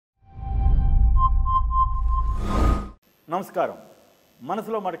నమస్కారం.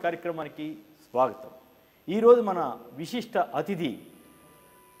 మనసులో మాట కార్యక్రమానికి స్వాగతం. ఈరోజు మన విశిష్ట అతిథి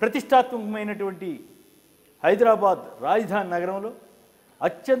ప్రతిష్టాత్మకమైనటువంటి హైదరాబాద్ రాజధాని నగరంలో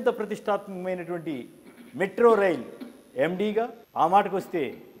అత్యంత ప్రతిష్టాత్మకమైనటువంటి మెట్రో రైల్ ఎండీగా, ఆ మాటకు వస్తే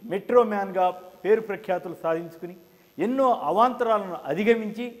మెట్రో మ్యాన్గా పేరు ప్రఖ్యాతులు సాధించుకుని ఎన్నో అవాంతరాలను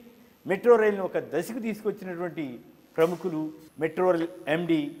అధిగమించి మెట్రో రైలును ఒక దశకు తీసుకొచ్చినటువంటి ప్రముఖులు metro rail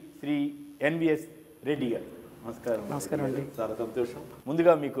MD Shri NVS Reddy గారు. నమస్కారం. నమస్కారం అండి. చాలా సంతోషం.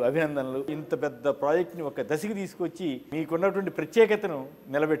 ముందుగా మీకు అభినందనలు. ఇంత పెద్ద ప్రాజెక్ట్ని ఒక దశకు తీసుకొచ్చి మీకున్నటువంటి ప్రత్యేకతను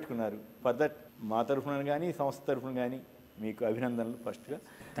నిలబెట్టుకున్నారు. పద్ధతి మా తరఫున కానీ సంస్థ తరఫున కానీ మీకు అభినందనలు ఫస్ట్గా.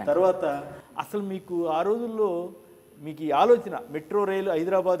 తర్వాత అసలు మీకు ఆ రోజుల్లో మీకు ఈ ఆలోచన మెట్రో రైలు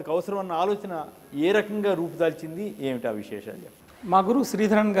హైదరాబాద్కు అవసరం అన్న ఆలోచన ఏ రకంగా రూపుదాల్చింది, ఏమిటి ఆ విశేషాలు? మా గురువు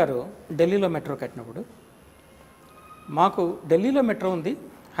శ్రీధరన్ గారు ఢిల్లీలో మెట్రో కట్టినప్పుడు మాకు ఢిల్లీలో మెట్రో ఉంది,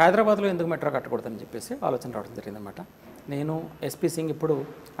 హైదరాబాద్లో ఎందుకు మెట్రో కట్టకూడదని చెప్పేసి ఆలోచన రావడం జరిగిందనమాట. నేను ఎస్పీ సింగ్, ఇప్పుడు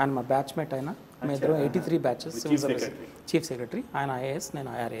ఆయన మా బ్యాచ్మేట్, ఆయన మీ ఇద్దరం 83 బ్యాచెస్, చీఫ్ సెక్రటరీ, ఆయన ఐఏఎస్, నేను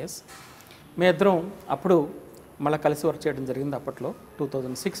ఐఆర్ఏఎస్. మీ ఇద్దరం అప్పుడు మళ్ళీ కలిసి వర్క్ చేయడం జరిగింది. అప్పట్లో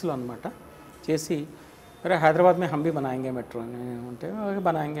 2006లో అనమాట. చేసి అరే హైదరాబాద్ में हम भी बनाएंगे మెట్రో అని అంటే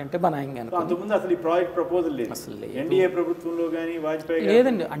बनाएंगे అంటే बनाएंगे అనుకుంటే అసలు ఈ ప్రాజెక్ట్ ప్రపోజల్ లేదు, అసలు ఎన్డీఏ ప్రభుత్వంలో కానీ వాజ్పేయి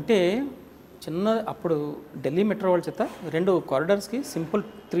లేదండి. అంటే చిన్న అప్పుడు ఢిల్లీ మెట్రో వాళ్ళ చేత 2 కారిడార్స్కి సింపుల్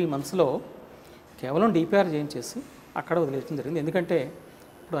 3 monthsలో కేవలం డిపిఆర్ చేయించేసి అక్కడ వదిలేయడం జరిగింది. ఎందుకంటే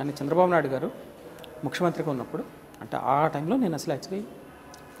ఇప్పుడు ఆయన చంద్రబాబు నాయుడు గారు ముఖ్యమంత్రిగా ఉన్నప్పుడు, అంటే ఆ టైంలో నేను అసలు యాక్చువల్లీ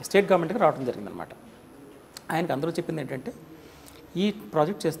స్టేట్ గవర్నమెంట్కి రావడం జరిగిందనమాట. ఆయనకు అందరూ చెప్పింది ఏంటంటే ఈ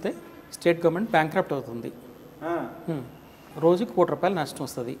ప్రాజెక్ట్ చేస్తే స్టేట్ గవర్నమెంట్ బ్యాంక్రప్ట్ అవుతుంది, రోజుకి ₹1 నష్టం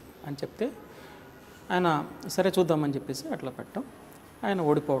వస్తుంది అని చెప్తే ఆయన సరే చూద్దామని చెప్పేసి అట్లా పెట్టడం. ఆయన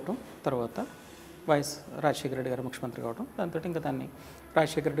ఓడిపోవటం, తర్వాత వైఎస్ రాజశేఖర రెడ్డి గారు ముఖ్యమంత్రి కావడం, దాంతో ఇంకా దాన్ని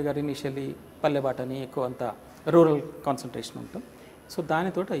రాజశేఖర రెడ్డి గారు ఇనిషియల్లీ పల్లెబాటని ఎక్కువ అంతా రూరల్ కాన్సన్ట్రేషన్ ఉంటుంది, సో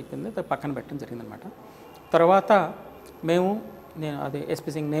దానితో అయిపోయింది, అది పక్కన పెట్టడం జరిగిందనమాట. తర్వాత నేను అదే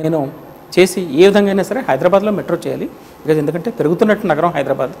ఎస్పీ సింగ్ నేను చేసి ఏ విధంగా అయినా సరే హైదరాబాద్లో మెట్రో చేయాలి, బికాజ్ ఎందుకంటే పెరుగుతున్నట్టు నగరం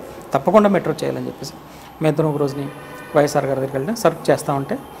హైదరాబాద్, తప్పకుండా మెట్రో చేయాలని చెప్పేసి మేము ఇద్దరం ఒక రోజుని వైఎస్ఆర్ గారి దగ్గరికి వెళ్తే సర్చ్ చేస్తూ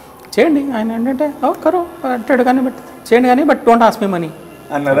ఉంటే చేయండి, ఆయన ఏంటంటే కరో అంటాడు కానీ బట్ చేయండి కానీ but don't ask me money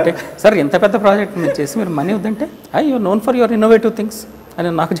అంటే, సార్ ఎంత పెద్ద ప్రాజెక్ట్ మీరు చేసి మీరు మనీ వద్దంటే you known for your innovative things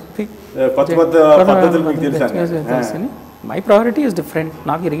అని నాకు చెప్పి మై ప్రయారిటీ ఈజ్ డిఫరెంట్,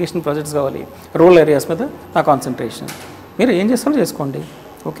 నాకు ఇరిగేషన్ ప్రాజెక్ట్స్ కావాలి, రూరల్ ఏరియాస్ మీద నా కాన్సన్ట్రేషన్, మీరు ఏం చేస్తారో చేసుకోండి,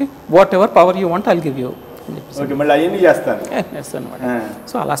 okay what ever power you want I'll give you అని చెప్పేసి చేస్తాను అనమాట.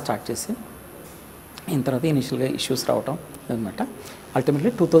 సో అలా స్టార్ట్ చేసి అయిన తర్వాత ఇనిషియల్గా ఇష్యూస్ రావటం అనమాట. అల్టిమేట్లీ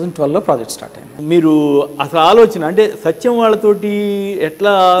 2012లో ప్రాజెక్ట్ స్టార్ట్ అయింది. మీరు అసలు ఆలోచన అంటే సత్యం వాళ్ళతోటి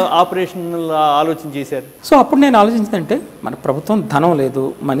ఎట్లా ఆపరేషనల్ ఆలోచన చేశారు? సో అప్పుడు నేను ఆలోచించిందంటే మన ప్రభుత్వం ధనం లేదు,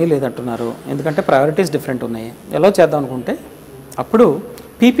 మనీ లేదంటున్నారు, ఎందుకంటే ప్రయారిటీస్ డిఫరెంట్ ఉన్నాయి, ఎలా చేద్దాం అనుకుంటే అప్పుడు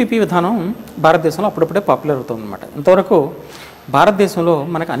పీపీపీ విధానం భారతదేశంలో అప్పుడప్పుడే పాపులర్ అవుతుంది అనమాట. ఇంతవరకు భారతదేశంలో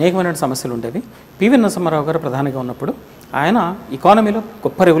మనకు అనేకమైన సమస్యలు ఉండేవి. పివి నరసింహారావు గారు ప్రధానిగా ఉన్నప్పుడు ఆయన ఎకానమీలో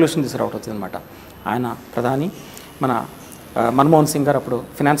గొప్ప రెవల్యూషన్ తీసుకురావడం వచ్చింది అనమాట. ఆయన ప్రధాని, మన మన్మోహన్ సింగ్ గారు అప్పుడు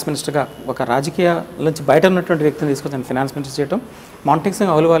ఫినాన్స్ మినిస్టర్గా ఒక రాజకీయ నుంచి బయట ఉన్నటువంటి వ్యక్తిని తీసుకొచ్చి ఆయన ఫినాన్స్ మినిస్టర్ చేయడం, మాంటెక్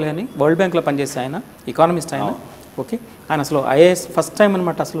సింగ్ అహ్లూవాలియా అని వరల్డ్ బ్యాంక్లో పనిచేసే ఆయన ఎకానమిస్ట్ ఆయన, ఓకే ఆయన అసలు ఐఏఎస్ ఫస్ట్ టైం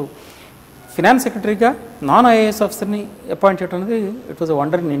అనమాట, అసలు ఫినాన్స్ సెక్రటరీగా నాన్ ఐఏఎస్ ఆఫీసర్ని అపాయింట్ చేయడం అనేది it was a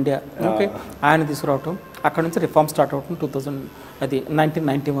wonder in India, okay ఆయన తీసుకురావటం, అక్కడ నుంచి రిఫార్మ్ స్టార్ట్ అవటం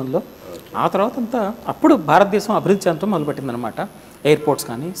 1991లో. ఆ తర్వాత అంతా అప్పుడు భారతదేశం అభివృద్ధి చెందడం మొదలుపెట్టిందనమాట. ఎయిర్పోర్ట్స్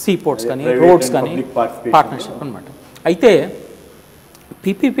కానీ, సీ పోర్ట్స్ కానీ, రోడ్స్ కానీ, పార్ట్నర్షిప్ అనమాట. అయితే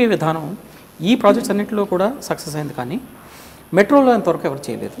పీపీపీ విధానం ఈ ప్రాజెక్ట్స్ అన్నింటిలో కూడా సక్సెస్ అయింది, కానీ మెట్రోలో ఇంతవరకు ఎవరు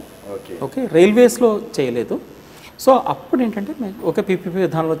చేయలేదు, ఓకే రైల్వేస్లో చేయలేదు. సో అప్పుడు ఏంటంటే ఓకే పీపీపీ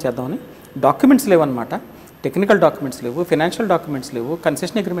విధానంలో చేద్దామని, డాక్యుమెంట్స్ లేవన్నమాట, టెక్నికల్ డాక్యుమెంట్స్ లేవు, ఫైనాన్షియల్ డాక్యుమెంట్స్ లేవు,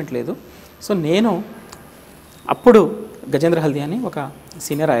 కన్సెషన్ అగ్రిమెంట్ లేదు. సో నేను అప్పుడు గజేంద్ర హల్దీ అని ఒక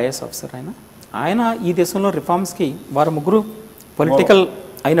సీనియర్ ఐఏఎస్ ఆఫీసర్, ఆయన ఈ దేశంలో రిఫార్మ్స్కి వారు ముగ్గురు పొలిటికల్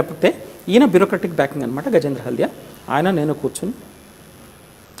అయినప్పుడే ఈయన బ్యూరోక్రటిక్ బ్యాకింగ్ అనమాట గజేంద్ర హల్దియా. ఆయన నేను కూర్చుని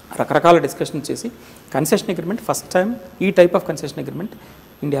రకరకాల డిస్కషన్ చేసి కన్సెషన్ అగ్రిమెంట్ ఫస్ట్ టైం ఈ టైప్ ఆఫ్ కన్సెషన్ అగ్రిమెంట్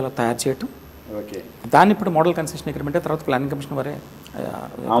ఇండియాలో తయారు చేయటం, దాన్ని ఇప్పుడు మోడల్ కన్సెషన్ అగ్రిమెంట్, తర్వాత ప్లానింగ్ కమిషన్ వరే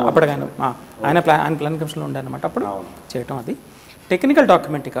అప్పుడు ఆయన ప్లానింగ్ కమిషన్లో ఉండే అనమాట అప్పుడు చేయటం. అది టెక్నికల్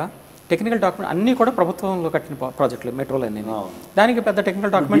డాక్యుమెంట్ అన్నీ కూడా ప్రభుత్వంలో కట్టిన ప్రాజెక్టులు మెట్రోలు అన్నీ, దానికి పెద్ద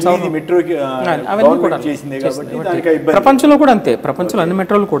టెక్నికల్ డాక్యుమెంట్స్ అవన్నీ కూడా ప్రపంచంలో కూడా అంతే. ప్రపంచంలో అన్ని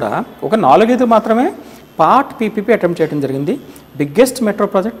మెట్రోలు కూడా ఒక 4-5 మాత్రమే పార్ట్ పీపీపీ అటెంప్ట్ చేయడం జరిగింది. బిగ్గెస్ట్ మెట్రో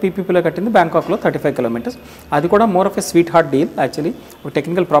ప్రాజెక్ట్ పీపీపీలో కట్టింది బ్యాంకాక్లో 35 kilometers. అది కూడా more of a sweet heart deal actually, ఒక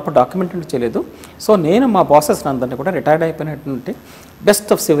టెక్నికల్ ప్రాపర్ డాక్యుమెంట్ చేయలేదు. సో నేను మా బాసెస్ అందరినీ కూడా రిటైర్డ్ అయిపోయినటువంటి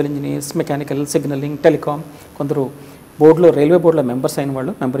best of civil engineers, mechanical, signalling, telecom, కొందరు బోర్డులో రైల్వే బోర్డులో మెంబర్స్ అయిన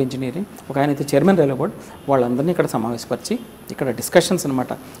వాళ్ళు, మెంబర్ ఇంజనీరింగ్, ఒక ఆయన అయితే చైర్మన్ రైల్వే బోర్డు, వాళ్ళందరినీ ఇక్కడ సమావేశపరిచి ఇక్కడ డిస్కషన్స్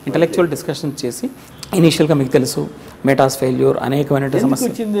అనమాట, ఇంటలెక్చువల్ డిస్కషన్స్ చేసి ఇనీషియల్గా మీకు తెలుసు మెటాస్ ఫెయిల్యూర్ అనేకమైన సమస్య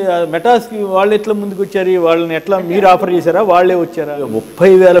వచ్చింది. మెటాస్కి వాళ్ళు ఎట్లా ముందుకు వచ్చారు, వాళ్ళని ఎట్లా మీరు ఆఫర్ చేశారా, వాళ్ళే వచ్చారా?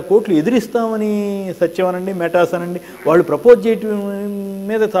 30,000 కోట్లు ఎదిరిస్తామని సత్యమనండి, మెటాస్ అనండి, వాళ్ళు ప్రపోజ్ చేయటం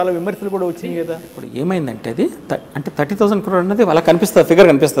మీద చాలా విమర్శలు కూడా వచ్చినాయి కదా. ఇప్పుడు ఏమైందంటే అది అంటే 30,000 crore అనేది వాళ్ళకి కనిపిస్తుంది, ఫిగర్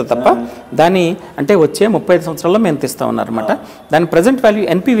కనిపిస్తుంది తప్ప దాన్ని అంటే వచ్చే 35 సంవత్సరాల్లో మేము తెస్తామన్నారన్నమాట. దాని ప్రజెంట్ వాల్యూ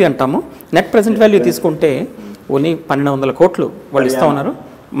ఎన్పివి అంటాము. నెట్ ప్రజెంట్ వాల్యూ తీసుకుంటే ఓన్లీ 1,200 కోట్లు వాళ్ళు ఇస్తూ ఉన్నారు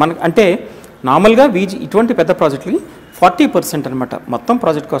మనకు. అంటే నార్మల్గా ఇటువంటి పెద్ద ప్రాజెక్టులకి 40% అనమాట. మొత్తం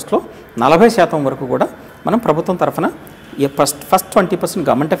ప్రాజెక్ట్ కాస్ట్లో 40% వరకు కూడా మనం ప్రభుత్వం తరఫున ఫస్ట్ 20%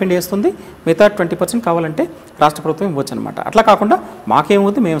 గవర్నమెంట్ ఆఫ్ ఇండియా ఇస్తుంది, మిగతా 20% కావాలంటే రాష్ట్ర ప్రభుత్వం ఇవ్వచ్చు అనమాట. అట్లా కాకుండా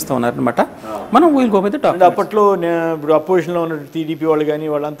మాకేమవుతుంది మేము ఇస్తూ ఉన్నారనమాట. మనం we'll go with the talk. అప్పట్లో ఇప్పుడు అపోజిషన్లో ఉన్న టీడీపీ వాళ్ళు కానీ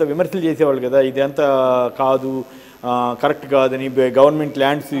వాళ్ళంతా విమర్శలు చేసేవాళ్ళు కదా, ఇది అంతా కాదు, కరెక్ట్ కాదని, గవర్నమెంట్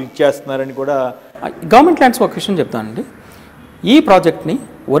ల్యాండ్స్ ఇచ్చేస్తున్నారని కూడా. గవర్నమెంట్ ల్యాండ్స్ ఒక విషయం చెప్తానండి. ఈ ప్రాజెక్ట్ని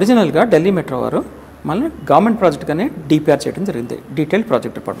ఒరిజినల్గా ఢిల్లీ మెట్రో వారు మళ్ళీ గవర్నమెంట్ ప్రాజెక్ట్గానే డిపిఆర్ చేయడం జరిగింది, డీటెయిల్డ్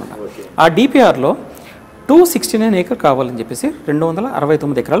ప్రాజెక్ట్ డిపార్ట్మెంట్. ఆ డిపిఆర్లో 269 acres కావాలని చెప్పేసి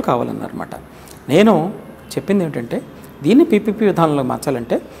 269 ఎకరాలు కావాలన్నారన్నమాట. నేను చెప్పింది ఏంటంటే దీన్ని పీపీపీ విధానంలో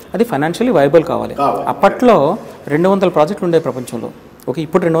మార్చాలంటే అది ఫైనాన్షియలీ వైబుల్ కావాలి. అప్పట్లో 200 ప్రాజెక్టులు ఉండే ప్రపంచంలో. ఓకే,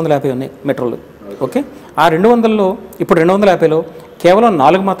 ఇప్పుడు 250 ఉన్నాయి మెట్రోలు. ఓకే, ఆ 200లో ఇప్పుడు 250లో కేవలం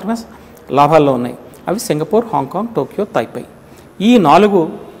 4 మాత్రమే లాభాల్లో ఉన్నాయి. అవి సింగపూర్, హాంకాంగ్, టోక్యో, తైపై. ఈ 4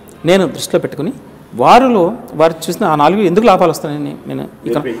 నేను దృష్టిలో పెట్టుకుని వారు చూసిన ఆ 4 ఎందుకు లాభాలు వస్తాయని నేను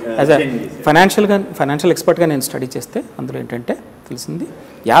ఇక యాజ్ అ ఫైనాన్షియల్ ఎక్స్పర్ట్గా నేను స్టడీ చేస్తే అందులో ఏంటంటే తెలిసింది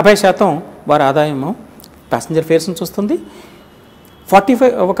 50% వారి ఆదాయము ప్యాసింజర్ ఫేర్స్ నుంచి వస్తుంది,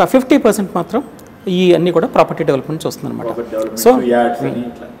 50% మాత్రం ఈ అన్నీ కూడా ప్రాపర్టీ డెవలప్మెంట్ నుంచి వస్తుంది అనమాట. సో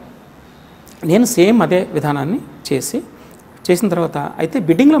నేను సేమ్ అదే విధానాన్ని చేసిన తర్వాత అయితే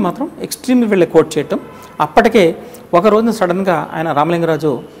బిడ్డింగ్లో మాత్రం ఎక్స్ట్రీమ్లీ వీళ్ళే కోట్ చేయటం. అప్పటికే ఒక రోజున సడన్గా ఆయన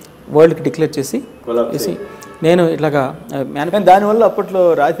రామలింగరాజు వరల్డ్కి డిక్లేర్ చేసి నేను ఇట్లాగా దానివల్ల అప్పట్లో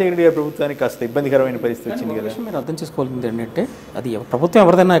రాజశేఖర గారి ప్రభుత్వానికి కాస్త ఇబ్బందికరమైన పరిస్థితి వచ్చింది కదా. మీరు అర్థం చేసుకోవాల్సింది ఏంటంటే అది ప్రభుత్వం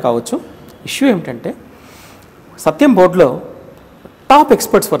ఎవరిదైనా కావచ్చు, ఇష్యూ ఏమిటంటే సత్యం బోర్డులో top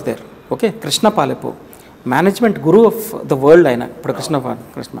experts for their. Okay, Krishna Palepu management Guru of the world ఆయన, ఇప్పుడు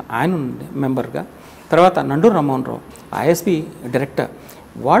కృష్ణ ఆయన మెంబర్గా, తర్వాత నండూరు రామ్మోహన్ రావు ఐఎస్బి డైరెక్టర్.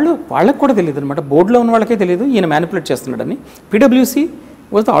 వాళ్ళకు కూడా తెలియదు అనమాట, బోర్డులో ఉన్న వాళ్ళకే తెలియదు ఈయన మ్యానిపులేట్ చేస్తున్నాడని. పిడబ్ల్యూసి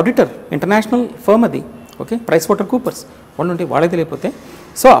was the auditor, international firm అది. ఓకే, ప్రైస్ వాటర్ కూపర్స్ వాళ్ళు ఉంటే వాళ్ళకి తెలియకపోతే.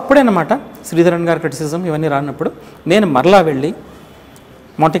 సో అప్పుడేనమాట శ్రీధరన్ గారి క్రిటిసిజం ఇవన్నీ రానప్పుడు నేను మరలా వెళ్ళి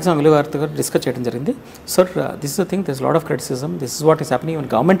మాంటెక్సామ్ విలువ గారితో డిస్కస్ చేయడం జరిగింది. Sir this is the thing, this lot of criticism, this is what is happening, even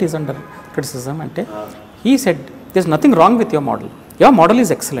government is under criticism. అంటే he said this nothing wrong with your model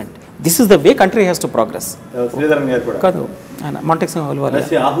is excellent, this is the way country has to progress. కాదు ఆయన మాంటెక్సామ్ విలువ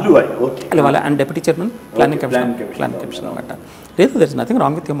and deputy chairman planning commission అనమాట. లేదు, there is nothing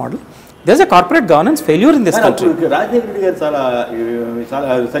wrong with your model, there is a corporate governance failure in this country. Rajasekhara Reddy గారు చాలా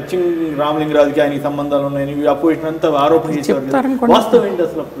సచిన్ రామలింగరాజుకి ఆయనకి సంబంధాలు ఉన్నాయని అపోజిషన్ అంతా ఆరోపణ చేశారు. వాస్తవం ఏంటి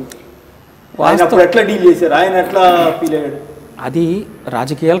అసలు? అప్పుడు ఎట్లా డీల్ చేశారు, ఆయన ఎట్లా ఫీల్ అయ్యాడు? అది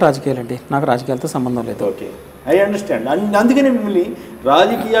రాజకీయాలు అండి, నాకు రాజకీయాలతో సంబంధం లేదు. Okay, I understand. అందుకనే మిమ్మల్ని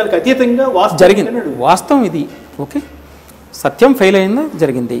రాజకీయాలకు అతీతంగా జరిగింది వాస్తవం ఇది. ఓకే, సత్యం ఫెయిల్ అయిందా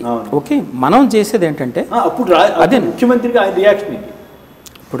జరిగింది. ఓకే, మనం చేసేది ఏంటంటే అప్పుడు అదే ముఖ్యమంత్రిగా ఆయన రియాక్షన్ ఇది.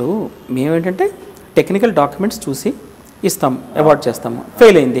 ఇప్పుడు మేమేంటంటే టెక్నికల్ డాక్యుమెంట్స్ చూసి ఇస్తాం, అవార్డ్ చేస్తాము.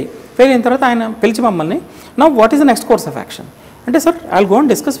 ఫెయిల్ అయిన తర్వాత ఆయన పిలిచి మమ్మల్ని now what is the next course of action అంటే, sir I will go and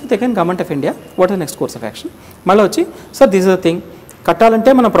discuss with again government of India what is the next course of action. మళ్ళీ వచ్చి sir this is the thing, కట్టాలంటే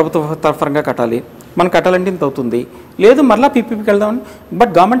మన ప్రభుత్వ తరఫరంగా కట్టాలి, మనం కట్టాలంటే ఇంత అవుతుంది, లేదు మరలా పీపీపీకి వెళ్దామని.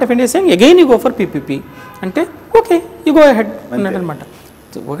 But government of India saying again you go for PPP అంటే ఓకే యూ గో అహెడ్ అన్నాడు అనమాట.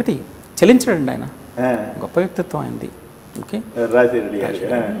 ఒకటి చెల్లించాడండి ఆయన, గొప్ప వ్యక్తిత్వం అయింది. ఓకే,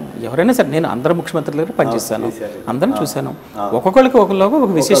 ఎవరైనా సరే నేను అందరు ముఖ్యమంత్రుల దగ్గర పనిచేస్తాను, అందరం చూశాను, ఒక్కొక్కరికి ఒకరిలోగా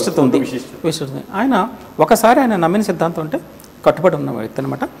ఒక విశిష్టత ఉంది. ఆయన ఒకసారి ఆయన నమ్మిన సిద్ధాంతం అంటే కట్టుబడి ఉన్న వ్యక్తి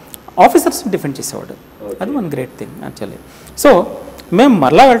అనమాట. ఆఫీసర్స్ డిఫెండ్ చేసేవాడు, అది one great thing actually. So మేము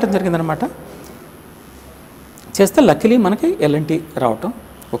మరలా వెళ్ళటం జరిగిందనమాట. చేస్తే లక్కీలీ మనకి ఎల్ఎన్టీ రావటం.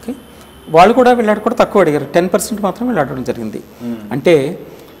 ఓకే, వాళ్ళు కూడా వీళ్ళు కూడా తక్కువ అడిగారు, 10% మాత్రం వీళ్ళు అడగడం జరిగింది. అంటే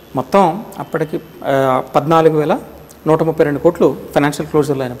మొత్తం అప్పటికి 14,132 కోట్లు ఫైనాన్షియల్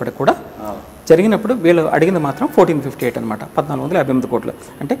క్లోజర్లు అయినప్పటికీ కూడా జరిగినప్పుడు వీళ్ళు అడిగింది మాత్రం 1458 అనమాట, 1458 కోట్లు.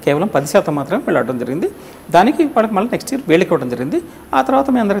 అంటే కేవలం 10% మాత్రమే వీళ్ళు అడగడం జరిగింది. దానికి వాళ్ళకి మళ్ళీ నెక్స్ట్ ఇయర్ వీళ్ళకి ఇవ్వడం జరిగింది. ఆ తర్వాత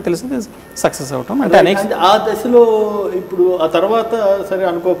మీ అందరికీ తెలిసింది సక్సెస్ అవటం. అంటే ఆ దశలో ఇప్పుడు ఆ తర్వాత సరే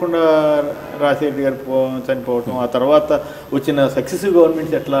అనుకోకుండా రాజశేఖర్ గారు చనిపోవటం, ఆ తర్వాత వచ్చిన సక్సెసివ్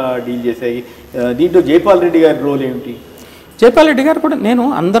గవర్నమెంట్స్ ఎట్లా డీల్ చేశాయి? దీంట్లో జైపాల్ రెడ్డి గారి రోల్ ఏమిటి? జైపాల్ రెడ్డి గారు కూడా నేను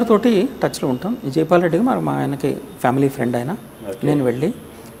అందరితోటి టచ్లో ఉంటాం. జైపాల్ రెడ్డి గారు మా ఆయనకి ఫ్యామిలీ ఫ్రెండ్ ఆయన. నేను వెళ్ళి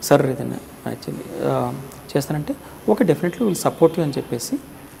సార్ ఏదైనా యాక్చువల్లీ చేస్తానంటే okay definitely will support you అని చెప్పేసి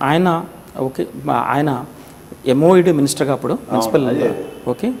ఆయన ఓకే. ఆయన ఎంఓఈడి మినిస్టర్గా అప్పుడు మున్సిపల్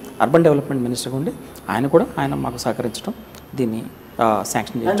ఓకే అర్బన్ డెవలప్మెంట్ మినిస్టర్గా ఉండి ఆయన మాకు సహకరించడం, దీన్ని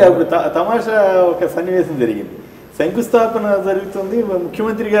శాంక్షన్ చేయడం. తమాషా ఒక సన్నివేశం జరిగింది. శంకుస్థాపన జరుగుతుంది,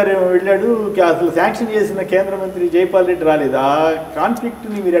 ముఖ్యమంత్రి గారు వెళ్ళాడు, అసలు శాంక్షన్ చేసిన కేంద్ర మంత్రి జైపాల్ రెడ్డి రాలేదు. ఆ కాన్ఫ్లిక్ట్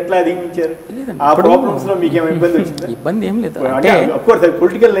ని మీరు ఎట్లా అధిగమించారు? ఆ ప్రాబ్లమ్స్ లో మీకు ఏమైనా ఇబ్బంది వచ్చిందా? ఇబ్బంది ఏం లేదు, అఫ్కోర్స్ అది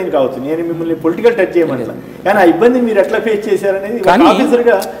పొలిటికల్ లైన్ కావచ్చు, నేను మిమ్మల్ని పొలిటికల్ టచ్ చేయమంటాను, కానీ ఆ ఇబ్బంది మీరు ఎట్లా ఫేస్ చేశారనేది ఆఫీసర్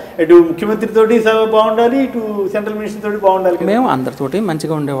గా ఇటు ముఖ్యమంత్రి తోటి బాగుండాలి, ఇటు సెంట్రల్ మినిస్టర్ తోటి బాగుండాలి. మేము అందరితోటి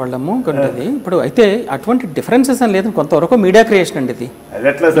మంచిగా ఉండేవాళ్ళము. కొంటది ఇప్పుడు అయితే అటువంటి డిఫరెన్సెస్ అని లేదు, కొంతవరకు మీడియా క్రియేషన్ అండి ఇది. అది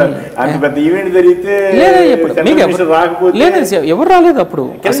ఎట్లా సార్? అంత పెద్ద ఈవెంట్ జరిగితే లేదు, ఎవరు రాలేదు అప్పుడు.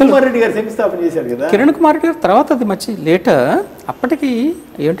 కిరణ్ కుమార్ రెడ్డి గారు శంకుస్థాపన చేశారు కదా. కిరణ్ కుమార్ రెడ్డి గారు తర్వాత అది మంచి లేటర్. అప్పటికి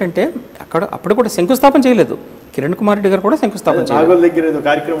ఏంటంటే అప్పుడు కూడా శంకుస్థాపన చేయలేదు. కిరణ్ కుమార్ రెడ్డి గారు కూడా శంకుస్థాపన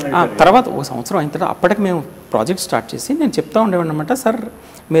చేయలేదు. తర్వాత ఒక సంవత్సరం అయిన తర్వాత అప్పటికి మేము ప్రాజెక్ట్ స్టార్ట్ చేసి నేను చెప్తా ఉండేవాడిని అనమాట, సార్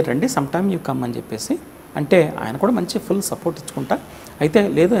మీరు రండి సమ్ టైమ్ యూ కమ్ అని చెప్పేసి. అంటే ఆయన కూడా మంచి ఫుల్ సపోర్ట్ ఇచ్చుకుంటా. అయితే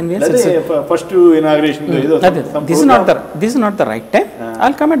లేదు first inauguration this is not the right time,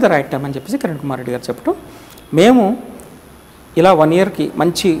 I'll come at the right time అని చెప్పేసి కిరణ్ కుమార్ రెడ్డి గారు చెప్పడం, మేము ఇలా 1 ఇయర్కి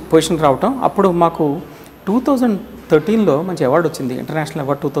మంచి పొజిషన్ రావటం. అప్పుడు మాకు 2013లో మంచి అవార్డు వచ్చింది, ఇంటర్నేషనల్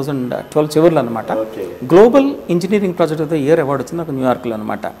అవార్డు 2012 చివరిలో అనమాట. Global engineering project of the year award వచ్చింది నాకు న్యూయార్క్లో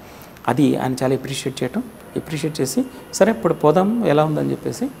అనమాట. అది ఆయన చాలా అప్రిషియేట్ చేసి సరే ఇప్పుడు పోదాం ఎలా ఉందని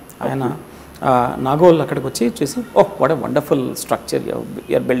చెప్పేసి ఆయన నాగోల్ అక్కడికి వచ్చి చూసి what a wonderful structure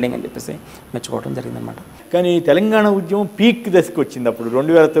you're building అని చెప్పేసి మెచ్చుకోవడం జరిగిందనమాట. కానీ తెలంగాణ ఉద్యమం పీక్ దశకు వచ్చింది అప్పుడు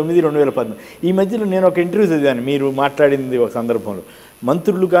 2009, 2010. ఈ మధ్యలో నేను ఒక ఇంటర్వ్యూ చదివాను, మీరు మాట్లాడింది ఒక సందర్భంలో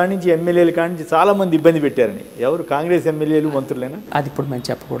మంత్రులు కానించి ఎమ్మెల్యేలు కానించి చాలామంది ఇబ్బంది పెట్టారని. ఎవరు? కాంగ్రెస్ ఎమ్మెల్యేలు మంత్రులేనా? అది ఇప్పుడు మేము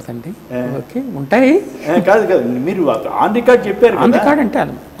చెప్పకూడదండి. ఓకే ఉంటాయి, కాదు మీరు ఆన్ రికార్డ్ చెప్పారు. ఆన్ రికార్డ్ అంటే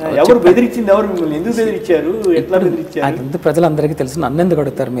ఎవరు బెదిరించింది? ఎవరు మిమ్మల్ని ఎందుకు బెదిరించారు? ఎట్లా బెదిరించారు? అది ఎందుకు ప్రజలందరికీ తెలుసు, నన్ను ఎందుకు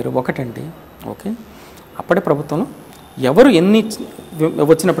అడుగుతారు మీరు? ఒకటండి, ఓకే అప్పటి ప్రభుత్వంలో ఎవరు ఎన్ని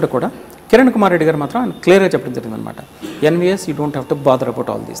వచ్చినప్పుడు కూడా కిరణ్ కుమార్ రెడ్డి గారు మాత్రం ఆయన క్లియర్గా చెప్పడం జరిగిందనమాట, NVS you don't have to bother about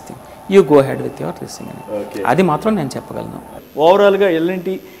all these thing, you go head with your this thing అని. అది మాత్రం నేను చెప్పగలను. ఓవరాల్గా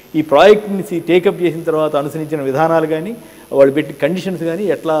ఎల్ఎన్టీ ఈ ప్రాజెక్ట్ని టేకప్ చేసిన తర్వాత అనుసరించిన విధానాలు కానీ, వాళ్ళు పెట్టిన కండిషన్స్ కానీ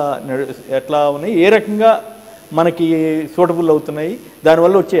ఎట్లా ఉన్నాయి, ఏ రకంగా మనకి సూటబుల్ అవుతున్నాయి,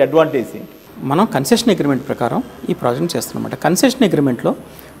 దానివల్ల వచ్చే అడ్వాంటేజ్ ఏంటి? మనం కన్సెషన్ అగ్రిమెంట్ ప్రకారం ఈ ప్రాజెక్ట్ చేస్తున్నమాట. కన్సెషన్ అగ్రిమెంట్లో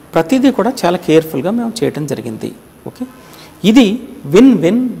ప్రతిదీ కూడా చాలా కేర్ఫుల్గా మేము చేయడం జరిగింది. ఓకే, ఇది విన్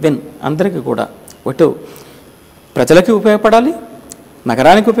విన్ విన్ అందరికీ కూడా, ఒకటి ప్రజలకి ఉపయోగపడాలి,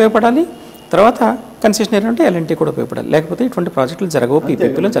 నగరానికి ఉపయోగపడాలి, తర్వాత కన్సెషనరీ అంటే ఎల్ఎన్టీ కూడా ఉపయోగపడాలి. లేకపోతే ఇటువంటి ప్రాజెక్టులు జరగవు,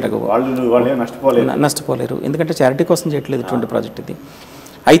 పీపీపీలో జరగవు, నష్టపోలేరు. ఎందుకంటే చారిటీ కోసం చేయట్లేదు ఇటువంటి ప్రాజెక్ట్ ఇది.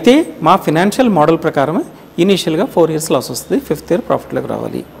 అయితే మా ఫినాన్షియల్ మోడల్ ప్రకారమే ఇనీషియల్గా 4 years లాస్ వస్తుంది, 5th year ప్రాఫిట్లోకి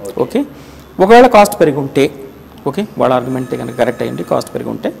రావాలి. ఓకే, ఒకవేళ కాస్ట్ పెరిగి ఉంటే, ఓకే వాళ్ళ ఆర్గ్యుమెంట్ కనుక కరెక్ట్ అయ్యింది, కాస్ట్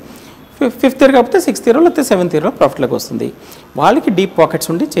పెరిగి ఉంటే 5th year కాకపోతే 6th year లేకపోతే 7th year ప్రాఫిట్లోకి వస్తుంది. వాళ్ళకి డీప్ పాకెట్స్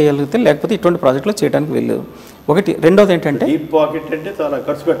ఉండి చేయగలిగితే, లేకపోతే ఇటువంటి ప్రాజెక్టులో చేయడానికి వీళ్ళు. ఒకటి. రెండోది ఏంటంటే డీప్ పాకెట్ అంటే చాలా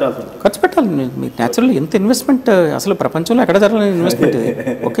ఖర్చు పెట్టాలి. మీకు న్యాచురల్ ఎంత ఇన్వెస్ట్మెంట్ అసలు ప్రపంచంలో ఎక్కడ జరగలేని ఇన్వెస్ట్మెంట్ ఇది.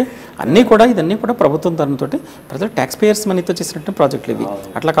 ఓకే, ఇదన్నీ కూడా ప్రభుత్వం తరపుతో ప్రజలు ట్యాక్స్ పేయర్స్ మనీతో చేసినట్టు ప్రాజెక్టులు ఇవి.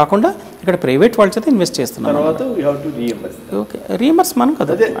 అట్లా కాకుండా ఇక్కడ ప్రైవేట్ వాళ్ళ చేత ఇన్వెస్ట్ చేస్తున్నాం. ఓకే, రీఎంబర్స్ మనం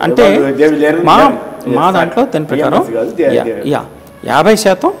కదా, అంటే మా దాంట్లో దాని ప్రకారం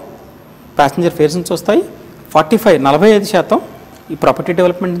 50% ప్యాసింజర్ ఫేర్స్ నుంచి వస్తాయి, 45% ఈ ప్రాపర్టీ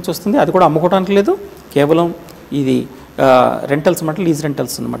డెవలప్మెంట్ నుంచి వస్తుంది. అది కూడా అమ్ముకోవడానికి లేదు, కేవలం ఇది రెంటల్స్ అనమాట, లీజ్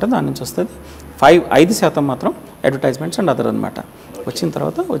రెంటల్స్ అనమాట, దాని నుంచి వస్తుంది. 5% మాత్రం అడ్వర్టైజ్మెంట్స్ అండ్ అదర్ అనమాట. వచ్చిన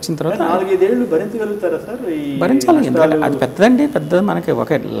తర్వాత 4-5 ఏళ్ళు భరించగలుగుతారా సార్? భరించాలి, ఎందుకంటే అది పెద్దది.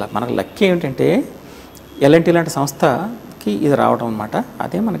 మనకు లక్కీ ఏమిటంటే ఎల్ఎన్టీ లాంటి సంస్థకి ఇది రావడం అనమాట.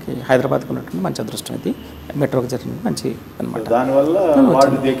 అదే మనకి హైదరాబాద్కి ఉన్నటువంటి మంచి అదృష్టం. ఇది మెట్రోకి జరిగింది మంచి అనమాట.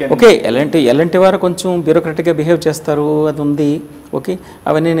 ఓకే, ఎల్ఎన్టీ వారు కొంచెం బ్యూరోక్రటిక్గా బిహేవ్ చేస్తారు, అది ఉంది. ఓకే,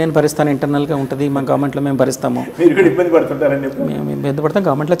 అవన్నీ నేను భరిస్తాను, ఇంటర్నల్గా ఉంటుంది, మా గవర్నమెంట్లో మేము భరిస్తాము. మేము ఇబ్బంది పడతాం,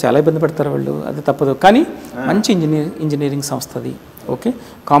 గవర్నమెంట్లో చాలా ఇబ్బంది పడతారు వాళ్ళు, అది తప్పదు. కానీ మంచి ఇంజనీరింగ్ సంస్థ అది. ఓకే,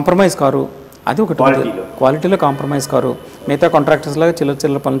 కాంప్రమైజ్ కారు, అది ఒకటి ఉంది. క్వాలిటీలో కాంప్రమైజ్ కారు, మిగతా కాంట్రాక్టర్స్ లాగా చిల్లర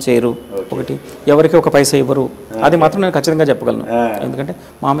చిల్లర పనులు చేయరు. ఒకటి ఎవరికి ఒక పైసా ఇవ్వరు, అది మాత్రం నేను ఖచ్చితంగా చెప్పగలను. ఎందుకంటే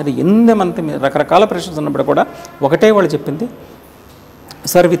మా మీద ఎంతమంది రకరకాల ప్రెషర్స్ ఉన్నప్పుడు కూడా ఒకటే వాళ్ళు చెప్పింది,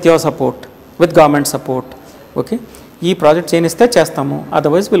 sir with your support, with government support, okay ఈ ప్రాజెక్ట్ చేయనిస్తే చేస్తాము,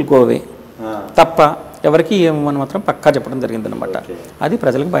 అదర్వైజ్ విల్ గో అవే, తప్ప ఎవరికి ఏమని మాత్రం పక్కా చెప్పడం జరిగిందనమాట. అది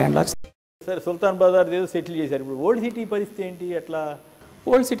ప్రజలకు బై అండ్ లార్జ్. సార్ సుల్తాన్ బజార్ ఏదో సెటిల్ చేశారు, ఇప్పుడు ఓల్డ్ సిటీ పరిస్థితి ఏంటి? ఎట్లా?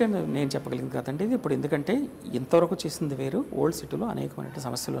 ఓల్డ్ సిటీ అని నేను చెప్పగలిగింది కదండి ఇది. ఇప్పుడు ఎందుకంటే ఇంతవరకు చేసింది వేరు, ఓల్డ్ సిటీలో అనేకమైన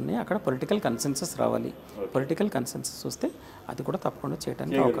సమస్యలు ఉన్నాయి. అక్కడ పొలిటికల్ కన్సెన్సస్ రావాలి. పొలిటికల్ కన్సెన్సస్ వస్తే అది కూడా తప్పకుండా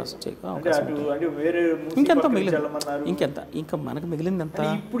చేయడానికి అవకాశం ఇంకెంత మిగిలింది, ఇంకా మనకు మిగిలింది ఎంత?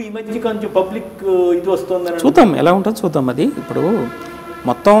 ఇప్పుడు ఈ మధ్య కొంచెం పబ్లిక్ ఇది వస్తుంది, చూద్దాం ఎలా ఉంటుందో చూద్దాం. అది ఇప్పుడు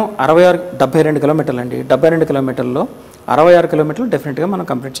మొత్తం 72 కిలోమీటర్లు అండి. 72 కిలోమీటర్లో 66 కిలోమీటర్లు డెఫినెట్గా మనం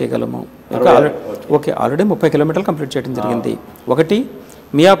కంప్లీట్ చేయగలము. ఓకే ఆల్రెడీ 30 కిలోమీటర్లు కంప్లీట్ చేయడం జరిగింది. ఒకటి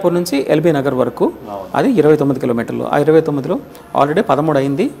మియాపూర్ నుంచి ఎల్బీ నగర్ వరకు, అది 29 కిలోమీటర్లు. ఆ 29లో ఆల్రెడీ 13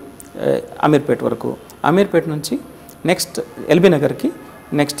 అయింది అమీర్పేట్ వరకు. అమీర్పేట్ నుంచి నెక్స్ట్ ఎల్బీ నగర్కి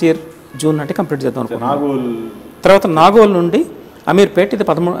నెక్స్ట్ ఇయర్ జూన్ నాటి కంప్లీట్ చేద్దాం అనుకుంటున్నాం. తర్వాత నాగోల్ నుండి అమీర్పేట్ ఇది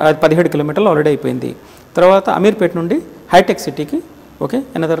 17 కిలోమీటర్లు ఆల్రెడీ అయిపోయింది. తర్వాత అమీర్పేట్ నుండి హైటెక్ సిటీకి ఓకే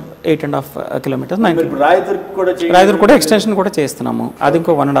అనదర్ 8.5 కిలోమీటర్స్. రాయదుర్గ్ కూడా ఎక్స్టెన్షన్ కూడా చేస్తున్నాము, అది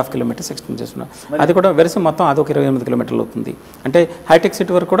ఇంకో 1.5 కిలోమీటర్స్ ఎక్స్టెండ్ చేస్తున్నాం. అది కూడా వెరసి మొత్తం అదొక 28 కిలోమీటర్లు అవుతుంది. అంటే హైటెక్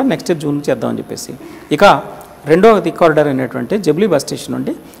సిటీ వరకు కూడా నెక్స్ట్ ఇయర్ జూన్ చేద్దామని చెప్పేసి. ఇక రెండవది కారిడార్ అయినటువంటి జబ్లీ బస్ స్టేషన్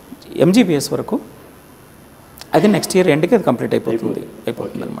నుండి ఎంజీబీఎస్ వరకు, అది నెక్స్ట్ ఇయర్ ఎండ్కి అది కంప్లీట్ అయిపోతుంది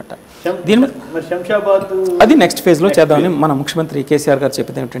అనమాట. దీని అది నెక్స్ట్ ఫేజ్లో చేద్దామని మన ముఖ్యమంత్రి కేసీఆర్ గారు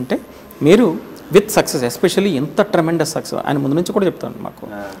చెప్పింది ఏమిటంటే, మీరు విత్ సక్సెస్, ఎస్పెషల్లీ ఎంత ట్రెమెండస్ సక్సెస్ ఆయన ముందు నుంచి కూడా చెప్తాను మాకు.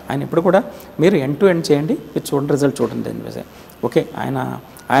 ఆయన ఇప్పుడు కూడా మీరు ఎండ్ టు ఎండ్ చేయండి, మీరు చూడండి రిజల్ట్ చూడండి అని చెప్పేసి. ఓకే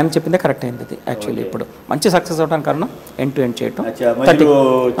ఆయన చెప్పిందే కరెక్ట్ అయింది. అది యాక్చువల్లీ ఇప్పుడు మంచి సక్సెస్ అవడానికి కారణం ఎండ్ టు ఎండ్ చేయటం.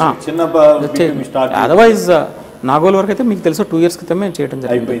 అదర్వైజ్ నాగోల్ వరకు అయితే మీకు తెలుసు 2 years క్రితమే చేయడం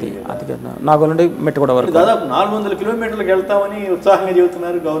జరిగింది. అది నాగోల్ నుండి మెట్టుగూడ వరకు దాదాపు 400 కిలోమీటర్లకు వెళ్తామని ఉత్సాహంగా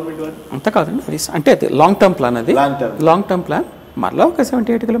చెబుతున్నారు గవర్నమెంట్ వారు. అంత కాదండి, అది అంటే అది లాంగ్ టర్మ్ ప్లాన్. అది లాంగ్ టర్మ్ ప్లాన్. మళ్ళీ ఒక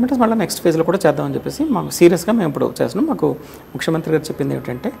 78 కిలోమీటర్స్ మళ్ళీ నెక్స్ట్ ఫేజ్లో కూడా చేద్దామని చెప్పేసి మాకు సీరియస్గా మేము ఇప్పుడు చేస్తున్నాం. మాకు ముఖ్యమంత్రి గారు చెప్పింది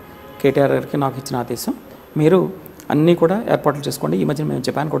ఏమిటంటే, కేటీఆర్ గారికి నాకు ఇచ్చిన ఆదేశం, మీరు అన్నీ కూడా ఏర్పాట్లు చేసుకోండి. ఈ మధ్య మేము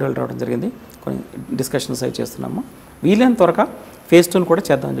జపాన్ కూడా వెళ్ళి రావడం జరిగింది, కొన్ని డిస్కషన్స్ అవి చేస్తున్నాము. వీలైన త్వరగా ఫేజ్ 2 కూడా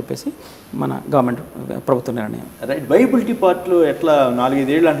చేద్దామని చెప్పేసి మన గవర్నమెంట్ ప్రభుత్వ నిర్ణయం. రైట్. వైబిలిటీ పార్ట్లో ఎట్లా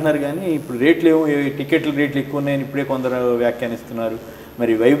 4-5 ఏళ్ళు అంటున్నారు, కానీ ఇప్పుడు రేట్లు ఏమో టికెట్ల రేట్లు ఎక్కువ ఉన్నాయని ఇప్పుడే కొందరు వ్యాఖ్యానిస్తున్నారు.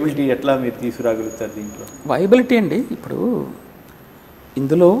 మరి వైబిలిటీ ఎట్లా మీరు తీసుకురాగలుగుతారు దీంట్లో? వైబిలిటీ అండి, ఇప్పుడు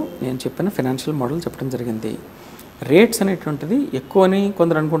ఇందులో నేను చెప్పిన ఫైనాన్షియల్ మోడల్ చెప్పడం జరిగింది. రేట్స్ అనేటువంటిది ఎక్కువ అని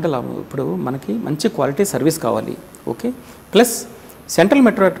కొందరు అనుకుంటే లాభం. ఇప్పుడు మనకి మంచి క్వాలిటీ సర్వీస్ కావాలి, okay. Plus central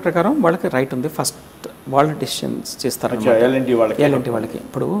metro act ప్రకారం వాళ్ళకి రైట్ ఉంది, ఫస్ట్ వాళ్ళు డెసిషన్స్ చేస్తారు ఎల్ఎన్టీ వాళ్ళకి.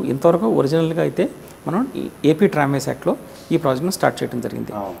 ఇప్పుడు ఇంతవరకు ఒరిజినల్గా అయితే మనం ఏపీ ట్రామ్వేస్ యాక్ట్లో ఈ ప్రాజెక్ట్ను స్టార్ట్ చేయడం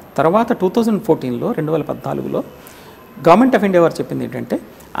జరిగింది. తర్వాత 2014లో 2014లో గవర్నమెంట్ ఆఫ్ ఇండియా వారు చెప్పింది ఏంటంటే,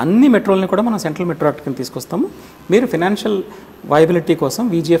 అన్ని మెట్రోలని కూడా మనం సెంట్రల్ మెట్రో యాక్ట్ కింద తీసుకొస్తాము. మీరు ఫైనాన్షియల్ వైబిలిటీ కోసం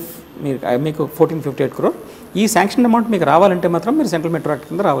VGF మీకు 1458 crore ఈ శాంక్షన్ అమౌంట్ మీకు రావాలంటే మాత్రం మీరు సెంట్రల్ మెట్రో యాక్ట్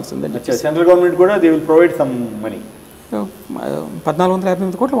కింద రావాల్సిందే. సెంట్రల్ గవర్నమెంట్ కూడా they will provide some money.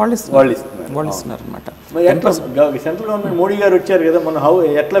 1458 కోట్లు వాళ్ళు ఇస్తున్నారు అనమాట. సెంట్రల్ గవర్నమెంట్ మోడీ గారు వచ్చారు కదా మన,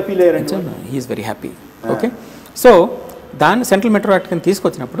 ఎట్లా ఫీల్ అయ్యారంటే he's very happy. Okay, so దాన్ని సెంట్రల్ మెట్రో యాక్ట్ కింద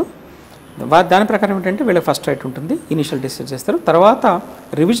తీసుకొచ్చినప్పుడు దాని ప్రకారం ఏంటంటే వీళ్ళకి ఫస్ట్ రైట్ ఉంటుంది, ఇనిషియల్ డిసిషన్ చేస్తారు. తర్వాత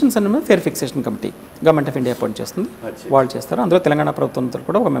రివిజన్స్ అన్న fair fixation committee government of India appoint చేస్తుంది, వాళ్ళు చేస్తారు. అందులో తెలంగాణ ప్రభుత్వంతో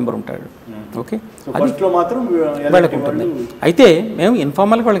కూడా ఒక మెంబర్ ఉంటాడు. ఓకే, అది మాత్రం వాళ్ళకి ఉంటుంది. అయితే మేము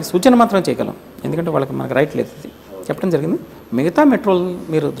ఇన్ఫార్మల్గా వాళ్ళకి సూచన మాత్రం చేయగలం, ఎందుకంటే వాళ్ళకి మనకు రైట్ లేదు. ఇది చెప్పడం జరిగింది. మిగతా మెట్రోలు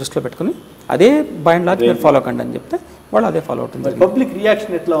మీరు దృష్టిలో పెట్టుకుని అదే బై అండ్ లార్జ్ మీరు ఫాలో కండి అని చెప్తే వాళ్ళు అదే ఫాలో అవుతుంది. పబ్లిక్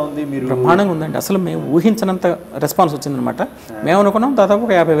రియాక్షన్ ఎట్లా ఉంది? మీరు బ్రహ్మాండంగా ఉందండి. అసలు మేము ఊహించినంత రెస్పాన్స్ వచ్చిందనమాట. మేము అనుకున్నాం దాదాపు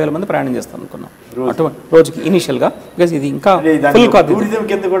ఒక 50,000 మంది ప్రయాణం చేస్తాం అనుకున్నాం అటువంటి రోజుకి ఇనీషియల్గా. బికాజ్ ఇది ఇంకా ఫుల్ కాదు,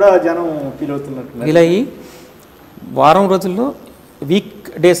 ఇలా అయ్యి వారం రోజుల్లో వీక్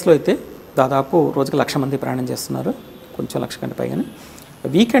డేస్లో అయితే దాదాపు రోజుకి 1,00,000 మంది ప్రయాణం చేస్తున్నారు, కొంచెం 1,00,000 కంటే పైగానే.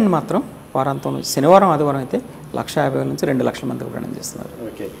 వీకెండ్ మాత్రం వారాంతం శనివారం ఆదివారం అయితే 150,000 నుంచి 2,00,000 మంది ప్రయాణం చేస్తున్నారు.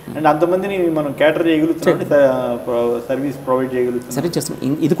 ఓకే, అండ్ అంతమందిని మనం క్యాటర్ చేయగలుగుతాం, సర్వీస్ ప్రొవైడ్ చేయగలుగుతాం, సర్వీస్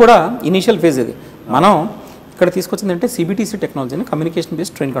చేస్తున్నాం. ఇది కూడా ఇనీషియల్ ఫేజ్. ఇది మనం ఇక్కడ తీసుకొచ్చింది అంటే CBTC టెక్నాలజీని, communication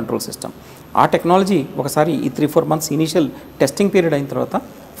based train control system. ఆ టెక్నాలజీ ఒకసారి ఈ 3-4 months ఇనీషియల్ టెస్టింగ్ పీరియడ్ అయిన తర్వాత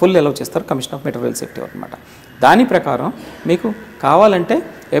ఫుల్ అలౌ చేస్తారు కమిషన్ ఆఫ్ మెటీరియల్ సేఫ్టీ అనమాట. దాని ప్రకారం మీకు కావాలంటే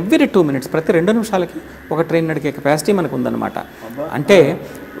ఎవ్రీ 2 minutes ప్రతి 2 నిమిషాలకి ఒక ట్రైన్ నడికే కెపాసిటీ మనకు ఉందన్నమాట. అంటే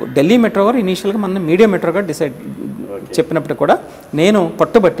ఢిల్లీ మెట్రో గారు ఇనీషియల్గా మన మీడియం మెట్రోగా డిసైడ్ చెప్పినప్పుడు కూడా నేను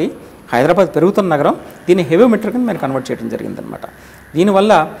పట్టుబట్టి హైదరాబాద్ పెరుగుతున్న నగరం, దీన్ని హెవీ మెట్రో కింద నేను కన్వర్ట్ చేయడం జరిగిందనమాట.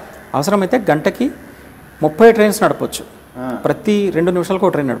 దీనివల్ల అవసరమైతే గంటకి 30 ట్రైన్స్ నడపచ్చు. ప్రతి 2 నిమిషాలకు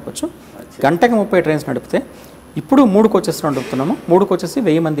ఒక ట్రైన్ నడపచ్చు. గంటకి 30 ట్రైన్స్ నడిపితే ఇప్పుడు 3 కోచెస్ నడుపుతున్నాము. 3 కోచెస్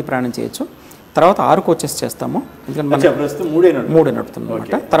 1000 మంది ప్రయాణం చేయొచ్చు. తర్వాత 6 కోచెస్ చేస్తాము. ఎందుకంటే మూడే నడుపుతున్నాం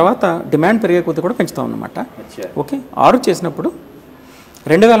అనమాట. తర్వాత డిమాండ్ పెరిగే కొద్ది కూడా పెంచుతాం అన్నమాట. ఓకే, 6 చేసినప్పుడు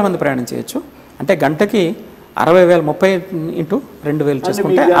 2000 మంది ప్రయాణం చేయొచ్చు. అంటే గంటకి 60,000, 30 ఇంటూ 2000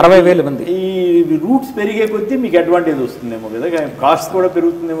 చేసుకుంటే 60,000 మంది. ఈ రూట్స్ పెరిగే కొద్దీ మీకు అడ్వాంటేజ్ వస్తుందేమో కదా, కాస్ట్ కూడా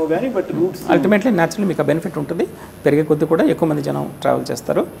పెరుగుతుందేమో కానీ, బట్ రూట్స్ అల్టిమేట్లీ న్యాచురల్లీ మీకు బెనిఫిట్ ఉంటుంది. పెరిగే కొద్దీ కూడా ఎక్కువ మంది జనం ట్రావెల్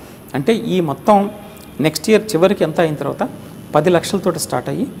చేస్తారు. అంటే ఈ మొత్తం నెక్స్ట్ ఇయర్ చివరికి ఎంత అయిన తర్వాత 10 లక్షలతో స్టార్ట్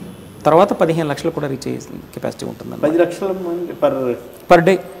అయ్యి తర్వాత 15 లక్షలు కూడా రీచ్ అయ్యే కెపాసిటీ ఉంటుంది. 10 లక్షల మంది పర్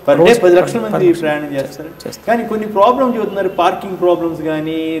డే 10 లక్షల మంది ప్రయాణం చేస్తారు. కానీ కొన్ని ప్రాబ్లమ్స్ చెబుతున్నారు, పార్కింగ్ ప్రాబ్లమ్స్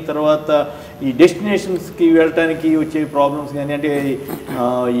కానీ, తర్వాత ఈ డెస్టినేషన్స్కి వెళ్ళటానికి వచ్చే ప్రాబ్లమ్స్ కానీ. అంటే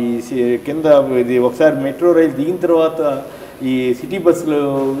ఈ కింద ఇది ఒకసారి మెట్రో రైలు దిగిన తర్వాత ఈ సిటీ బస్సులు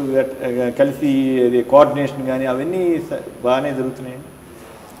కలిసి కోఆర్డినేషన్ కానీ అవన్నీ బాగానే జరుగుతున్నాయండి.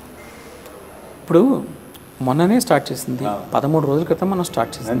 ఇప్పుడు మొన్ననే స్టార్ట్ చేసింది, 13 రోజుల క్రితం మనం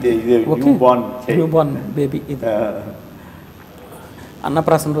స్టార్ట్ చేసింది. న్యూ బార్న్ బేబీ ఇది.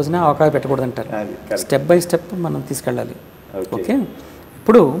 అన్నప్రాసన రోజునే అవకాశ పెట్టకూడదు అంటారు. స్టెప్ బై స్టెప్ మనం తీసుకెళ్ళాలి. ఓకే,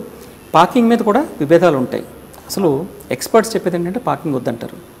 ఇప్పుడు పార్కింగ్ మీద కూడా విభేదాలు ఉంటాయి. అసలు ఎక్స్పర్ట్స్ చెప్పేది ఏంటంటే పార్కింగ్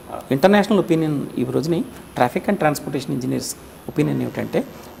వద్దంటారు. ఇంటర్నేషనల్ ఒపీనియన్ ఈ రోజుని traffic and transportation engineers opinion ఏమిటంటే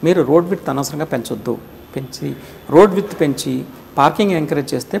మీరు రోడ్ విడ్త్ అనవసరంగా పెంచొద్దు. రోడ్ విడ్త్ పెంచి పార్కింగ్ ఎంకరేజ్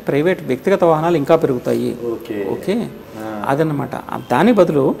చేస్తే ప్రైవేట్ వ్యక్తిగత వాహనాలు ఇంకా పెరుగుతాయి. ఓకే, అదన్నమాట. దాని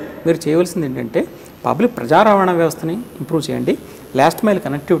బదులు మీరు చేయవలసింది ఏంటంటే పబ్లిక్ ప్రజా రవాణా వ్యవస్థని ఇంప్రూవ్ చేయండి, లాస్ట్ మైల్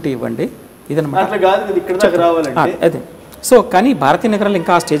కనెక్టివిటీ ఇవ్వండి. ఇదన్నమాట. అదే. సో కానీ భారతీయ నగరాలు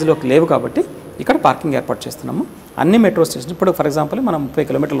ఇంకా ఆ స్టేజ్లోకి లేవు కాబట్టి ఇక్కడ పార్కింగ్ ఏర్పాటు చేస్తున్నాము. అన్ని మెట్రో స్టేషన్ ఇప్పుడు ఫర్ ఎగ్జాంపుల్ మనం 30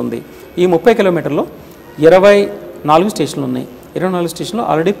 కిలోమీటర్లు ఉంది. ఈ 30 కిలోమీటర్లో 24 స్టేషన్లు ఉన్నాయి. 24 స్టేషన్లో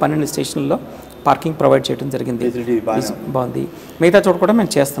ఆల్రెడీ 12 స్టేషన్లలో పార్కింగ్ ప్రొవైడ్ చేయడం జరిగింది. బాగుంది. మిగతా చోట కూడా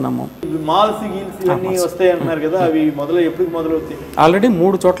మేము చేస్తున్నాము. ఆల్రెడీ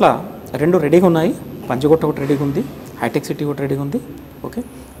 3 చోట్ల 2 రెడీగా ఉన్నాయి. పంజగుట్ట ఒకటి రెడీగా ఉంది, హైటెక్ సిటీ ఒకటి రెడీగా ఉంది. ఓకే,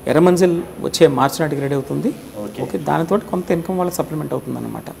 ఎర్రమంజిల్ వచ్చే మార్చి నాటికి రెడీ అవుతుంది. ఓకే, దానితో కొంత ఇన్కమ్ వాళ్ళకి సప్లిమెంట్ అవుతుంది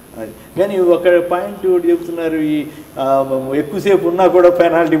అన్నమాట. కానీ ఒక పాయింట్ చెప్తున్నారు, ఈ ఎక్కువసేపు ఉన్నా కూడా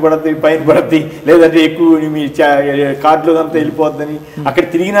పెనాల్టీ పడుతుంది, ఫైన్ పడుతుంది, లేదంటే ఎక్కువ మీ కార్డులో అంతా వెళ్ళిపోద్దని, అక్కడ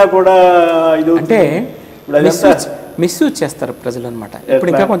తిరిగినా కూడా ఇది అంటే మిస్యూజ్ చేస్తారు ప్రజలు అనమాట.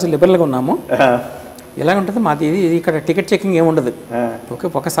 ఇప్పుడు ఇంకా కొంచెం లిబరల్గా ఉన్నాము. ఎలా ఉంటుంది మాది ఇది ఇక్కడ టికెట్ చెకింగ్ ఏముండదు. ఓకే,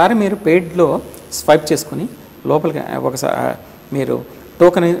 ఒకసారి మీరు పెయిడ్లో స్వైప్ చేసుకుని లోపలికి ఒకసారి మీరు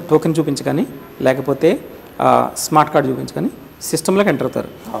టోకెన్ చూపించగాని లేకపోతే స్మార్ట్ కార్డు చూపించగాని సిస్టంలోకి ఎంటర్ అవుతారు.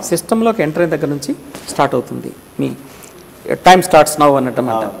 సిస్టంలోకి ఎంటర్ అయిన దగ్గర నుంచి స్టార్ట్ అవుతుంది మీ టైం స్టార్ట్స్ నౌ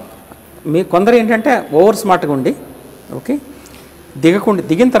అన్నమాట. మీ కొందరు ఏంటంటే ఓవర్ స్మార్ట్గా ఉండి ఓకే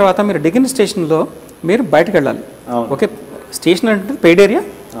దిగిన తర్వాత మీరు దిగిన స్టేషన్లో మీరు బయటకు వెళ్ళాలి. ఓకే, స్టేషన్ అంటే పెయిడ్ ఏరియా,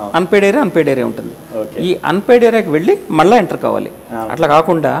 అన్పెయిడ్ ఏరియా ఉంటుంది. ఈ అన్పెయిడ్ ఏరియాకి వెళ్ళి మళ్ళీ ఎంటర్ కావాలి. అట్లా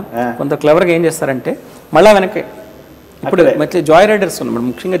కాకుండా కొంత క్లవర్గా ఏం చేస్తారంటే మళ్ళీ వెనక్కి ఇప్పుడు మళ్ళీ జాయ్ రైడర్స్ ఉన్నారు.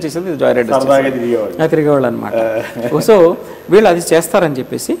 ముఖ్యంగా చేసేది జాయ్ రైడర్స్ తిరిగేవాళ్ళు అనమాట. సో వీళ్ళు అది చేస్తారని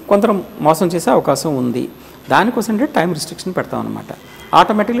చెప్పేసి కొందరు మోసం చేసే అవకాశం ఉంది. దానికోసం అంటే టైం రిస్ట్రిక్షన్ పెడతాం అనమాట.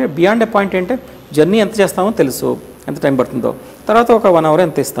 ఆటోమేటిక్గా బియాండ్ ఎ పాయింట్ అంటే జర్నీ ఎంత చేస్తామో తెలుసు, ఎంత టైం పడుతుందో, తర్వాత ఒక 1 అవర్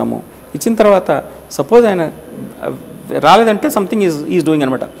ఎంత ఇస్తాము. ఇచ్చిన తర్వాత సపోజ్ ఆయన రాలేదంటే సంథింగ్ ఈజ్ డూయింగ్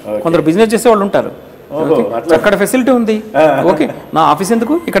అనమాట. కొందరు బిజినెస్ చేసే వాళ్ళు ఉంటారు, అక్కడ ఫెసిలిటీ ఉంది, ఓకే నా ఆఫీస్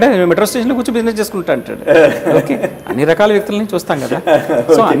ఎందుకు ఇక్కడ మెట్రో స్టేషన్లో కూర్చొని బిజినెస్ చేసుకుంటా అంటాడు. ఓకే, అన్ని రకాల వ్యక్తులని చూస్తాం కదా.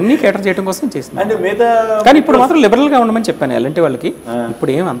 సో అన్ని కేటర్ చేయడం కోసం చేస్తున్నాం. కానీ ఇప్పుడు మాత్రం లిబరల్గా ఉండమని చెప్పాను ఎలాంటి వాళ్ళకి.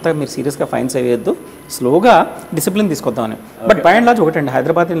 ఇప్పుడు ఏం అంతా మీరు సీరియస్గా ఫైన్స్ అయ్యేద్దు, స్లోగా discipline తీసుకొద్దామని. But by and large ఒకటండి,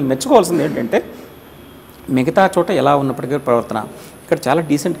 హైదరాబాద్ మెచ్చుకోవాల్సింది ఏంటంటే మిగతా చోట ఎలా ఉన్నప్పటికీ ప్రవర్తన ఇక్కడ చాలా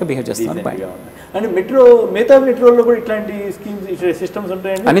డీసెంట్గా బిహేవ్ చేస్తున్నారు. అంటే మిగతా మెట్రోల్లో కూడా ఇట్లాంటి స్కీమ్స్ సిస్టమ్స్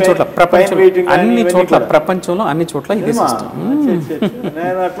ఉంటాయండి అన్ని చోట్ల ప్రపంచంలో అన్ని చోట్ల ఇదే సిస్టమ్.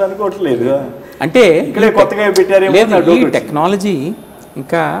 నేను అట్లా అనుకోవట్లేదు. అంటే కొత్తగా పెట్టారు ఈ టెక్నాలజీ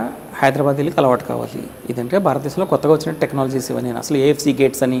ఇంకా హైదరాబాదీలకు అలవాటు కావాలి. ఇదంటే భారతదేశంలో కొత్తగా వచ్చిన టెక్నాలజీస్ ఇవన్నీ. అసలు ఏఎఫ్సి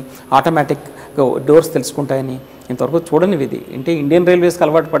గేట్స్ అని, ఆటోమేటిక్ డోర్స్ తెలుసుకుంటాయని ఇంతవరకు చూడనివి. ఇది అంటే ఇండియన్ రైల్వేస్కి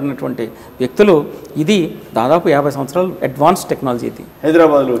అలవాటు పడినటువంటి వ్యక్తులు ఇది దాదాపు 50 సంవత్సరాలు అడ్వాన్స్ టెక్నాలజీ ఇది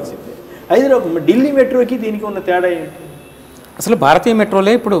హైదరాబాద్లో వచ్చింది. ఢిల్లీ మెట్రోకి దీనికి ఉన్న తేడా ఏంటి? అసలు భారతీయ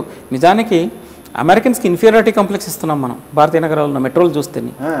మెట్రోలే ఇప్పుడు నిజానికి అమెరికన్స్కి ఇన్ఫీరియారిటీ కాంప్లెక్స్ ఇస్తున్నాం మనం. భారతీయ నగరాల్లో ఉన్న మెట్రోలు చూస్తే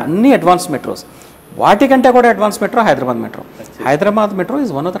అన్ని అడ్వాన్స్ మెట్రోస్. వాటికంటే కూడా advance metro Hyderabad metro. Hyderabad metro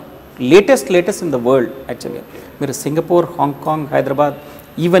is one of the latest in the world actually. మీరు సింగపూర్, హాంకాంగ్, హైదరాబాద్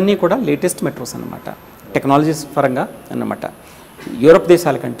ఇవన్నీ కూడా లేటెస్ట్ మెట్రోస్ అన్నమాట టెక్నాలజీస్ పరంగా అన్నమాట. యూరోప్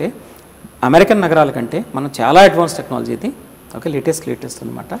దేశాల కంటే, అమెరికన్ నగరాల కంటే మనం చాలా అడ్వాన్స్ టెక్నాలజీ ఇది ఓకే, లేటెస్ట్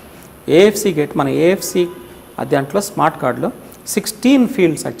అనమాట. ఏఎఫ్సి గేట్, మన ఏఎఫ్సి దాంట్లో స్మార్ట్ కార్డులో 16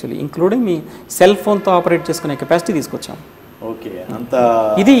 ఫీల్డ్స్ యాక్చువల్లీ ఇంక్లూడింగ్ మీ సెల్ ఫోన్తో ఆపరేట్ చేసుకునే కెపాసిటీ తీసుకొచ్చాం. ఓకే, అంత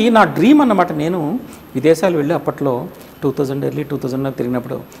ఇది నా డ్రీమ్ అన్నమాట. నేను విదేశాలు వెళ్ళి అప్పట్లో 2000 ఎర్లీ 2000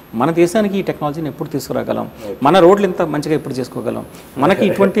 తిరిగినప్పుడు మన దేశానికి ఈ టెక్నాలజీని ఎప్పుడు తీసుకురాగలం, మన రోడ్లు ఎంత మంచిగా ఎప్పుడు చేసుకోగలం, మనకి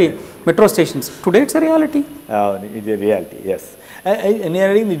ఇటువంటి metro stations today it's reality. ఇది రియాలిటీ, ఎస్. నేను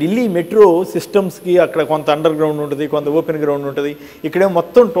అడిగింది ఢిల్లీ మెట్రో సిస్టమ్స్కి అక్కడ కొంత అండర్ గ్రౌండ్ ఉంటుంది, కొంత ఓపెన్ గ్రౌండ్ ఉంటుంది. ఇక్కడే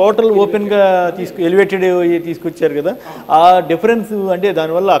మొత్తం టోటల్ ఓపెన్గా ఎలివేటెడ్ తీసుకొచ్చారు కదా, ఆ డిఫరెన్స్ అంటే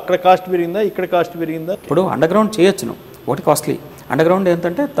దానివల్ల అక్కడ కాస్ట్ పెరిగిందా, ఇక్కడ కాస్ట్ పెరిగిందా? ఇప్పుడు అండర్ గ్రౌండ్ చేయొచ్చును, ఒకటి కాస్ట్లీ. అండర్ గ్రౌండ్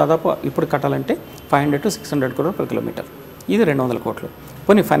ఏంటంటే దాదాపు ఇప్పుడు కట్టాలంటే 500 to 600 crore per కిలోమీటర్, ఇది 200 కోట్లు.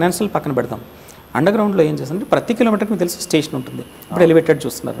 పోనీ ఫైనాన్షియల్ పక్కన పెడతాం. అండర్ గ్రౌండ్లో ఏం చేస్తారంటే ప్రతి కిలోమీటర్కి మీకు తెలిసి స్టేషన్ ఉంటుంది. ఇప్పుడు ఎలివేటెడ్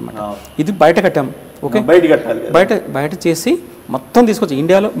చూస్తున్నారు అనమాట. ఇది బయట కట్టాం, ఓకే, బయట చేసి మొత్తం తీసుకొచ్చి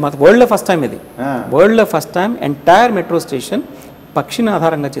ఇండియాలో వరల్డ్లో ఫస్ట్ టైం, ఇది వరల్డ్లో first time entire metro station పక్షిని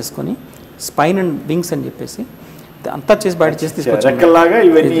ఆధారంగా చేసుకొని స్పైన్ అండ్ వింగ్స్ అని చెప్పేసి అంతా చేసి బయట చేసి తీసుకొచ్చి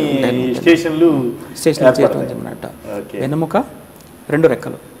స్టేషన్ అనమాట. వెన్నెముక 2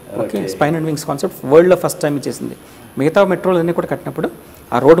 రెక్కలు, okay, spine and wings concept వరల్డ్లో ఫస్ట్ టైం ఇచ్చేసింది. మిగతా మెట్రోలు అన్నీ కూడా కట్టినప్పుడు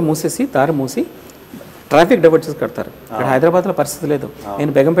ఆ రోడ్డు మూసేసి దారి మూసి ట్రాఫిక్ డైవర్ట్ చేసి కడతారు. ఇక్కడ హైదరాబాద్లో పరిస్థితి లేదు.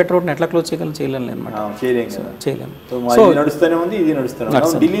 నేను బెగంపేట రోడ్ని ఎట్లా క్లోజ్ చేయలేను అనమాట, చేయలేము. సో నడుస్తూనే ఉంది, ఇది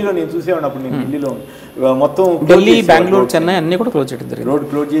నడుస్తుంది. ఢిల్లీలో నేను చూసేవాడిని, అప్పుడు నేను ఢిల్లీలో మొత్తం ఢిల్లీ, బెంగళూరు, చెన్నై అన్నీ కూడా క్లోజ్ చేయడం జరిగింది. రోడ్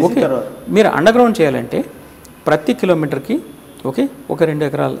క్లోజ్ చేసి ఓకే, మీరు అండర్ గ్రౌండ్ చేయాలంటే ప్రతి కిలోమీటర్కి ఓకే ఒక 2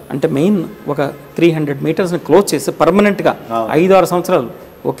 ఎకరాలు అంటే మెయిన్ ఒక 300 మీటర్స్ని క్లోజ్ చేసి పర్మనెంట్గా 5-6 సంవత్సరాలు,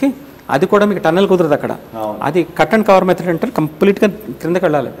 ఓకే. అది కూడా మీకు టన్నెల్ కుదరదు అక్కడ. అది కట్ అండ్ కవర్ మెథడ్ అంటే కంప్లీట్గా క్రిందకి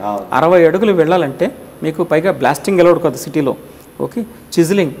వెళ్ళాలి. 60 అడుగులు వెళ్ళాలంటే మీకు పైగా బ్లాస్టింగ్ అలౌడ్ కాదు సిటీలో, ఓకే.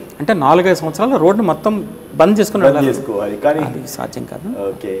 చిజిలింగ్ అంటే 4-5 సంవత్సరాలు రోడ్డు మొత్తం బంద్ చేసుకుని చేసుకోవాలి, కానీ అది సాధ్యం కాదు.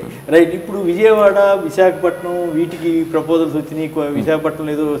 Okay, right. ఇప్పుడు విజయవాడ, విశాఖపట్నం వీటికి ప్రపోజల్స్ వచ్చినాయి.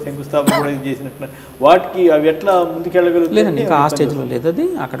 విశాఖపట్నంలో ఏదో శంకుస్థాపన కూడా చేసినట్టు, వాటికి అవి ఎట్లా ముందుకెళ్ళగలుగుతాయి? లేదండి, ఇంకా ఆ స్టేజ్లో లేదు, అది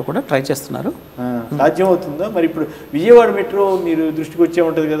అక్కడ కూడా ట్రై చేస్తున్నారు. సాధ్యం అవుతుందా మరి? ఇప్పుడు విజయవాడ మెట్రో మీరు దృష్టికి వచ్చే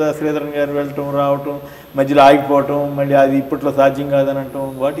ఉంటుంది కదా, శ్రీధరన్ గారు వెళ్ళటం రావటం, మధ్యలో ఆగిపోవటం, మళ్ళీ అది ఇప్పట్లో సాధ్యం కాదని అంటాం.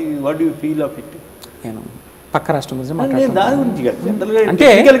 What you feel of it? నేను పక్క రాష్ట్రం గురించి మాట్లాడుతున్నాను, దాని గురించి కాదు,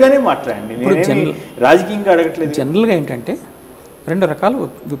 జనరల్గానే మాట్లాడండి, రాజకీయంగా అడగట్లేదు. జనరల్గా ఏంటంటే 2 రకాల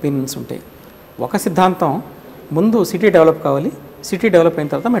ఒపీనియన్స్ ఉంటాయి. ఒక సిద్ధాంతం ముందు సిటీ డెవలప్ కావాలి, సిటీ డెవలప్ అయిన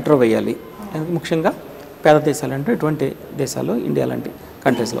తర్వాత మెట్రో వేయాలి. ముఖ్యంగా పేద దేశాలు అంటే ఇటువంటి దేశాలు, ఇండియా లాంటి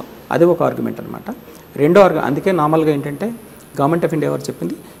కంట్రీస్లో అది ఒక ఆర్గ్యుమెంట్ అనమాట. రెండో అందుకే నార్మల్గా ఏంటంటే గవర్నమెంట్ ఆఫ్ ఇండియా వారు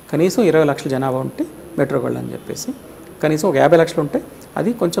చెప్పింది కనీసం 20 లక్షల జనాభా ఉంటే మెట్రో వెళ్ళని చెప్పేసి, కనీసం ఒక 50 లక్షలు ఉంటే అది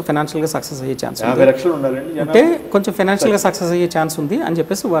కొంచెం ఫైనాన్షియల్గా సక్సెస్ అయ్యే ఛాన్స్ ఉంది, అంటే కొంచెం ఫైనాన్షియల్గా సక్సెస్ అయ్యే ఛాన్స్ ఉంది అని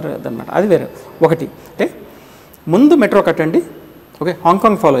చెప్పేసి వారు అదనమాట. అది వేరే ఒకటి. అంటే ముందు మెట్రో కట్టండి, ఓకే.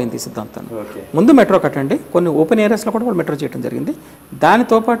 హాంకాంగ్ ఫాలో అయింది ఈ సిద్ధాంతాన్ని. ముందు మెట్రో కట్టండి, కొన్ని ఓపెన్ ఏరియాస్లో కూడా వాళ్ళు మెట్రో చేయడం జరిగింది.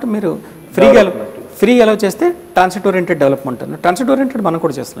 దానితో పాటు మీరు ఫ్రీ అలౌ చేస్తే ట్రాన్సిట్ ఓరియంటెడ్ డెవలప్మెంట్ అన్న, ట్రాన్సిట్ ఓరియంటెడ్ మనం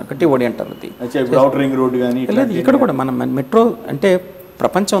కూడా చేస్తున్నాం, TOD అంటారు. లేదు, ఇక్కడ కూడా మనం మెట్రో అంటే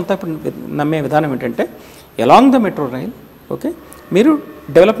ప్రపంచం అంతా ఇప్పుడు నమ్మే విధానం ఏంటంటే along the metro rail, okay, మీరు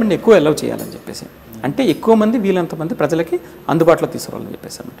డెవలప్మెంట్ ఎక్కువ అలౌ చేయాలని చెప్పేసి, అంటే ఎక్కువ మంది వీలంతమంది ప్రజలకి అందుబాటులో తీసుకురావాలని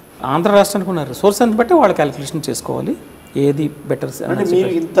చెప్పేసి అనమాట. ఆంధ్ర రాష్ట్రానికి ఉన్న రిసోర్స్ని బట్టి వాళ్ళు క్యాలిక్యులేషన్ చేసుకోవాలి ఏది బెటర్. అంటే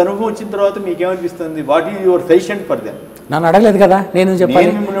మీరు ఇంత అనుభవం వచ్చిన తర్వాత మీకు ఏమనిపిస్తుంది? What is your suggestion for them? నన్ను అడగలేదు కదా, నేను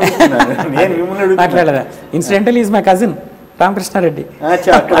చెప్పాలి, మాట్లాడలేదా. Incidental is my cousin Ramakrishna Reddy.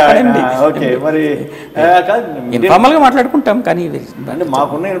 ఇన్ఫార్మల్గా మాట్లాడుకుంటాం, కానీ అంటే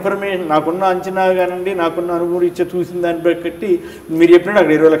మాకున్న ఇన్ఫర్మేషన్, నాకున్న అంచనా కానండి, నాకున్న అనుభవం ఇచ్చే చూసిన దాన్ని బట్టి మీరు చెప్పినట్టు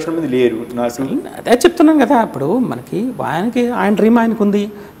అక్కడ 20 లక్షల మంది లేరు. అదే చెప్తున్నాను కదా, ఇప్పుడు మనకి ఆయన డ్రీమ్ ఆయనకు ఉంది,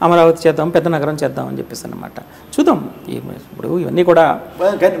 అమరావతి చేద్దాం, పెద్ద నగరం చేద్దాం అని చెప్పేసి అనమాట. చూద్దాం. ఇప్పుడు ఇవన్నీ కూడా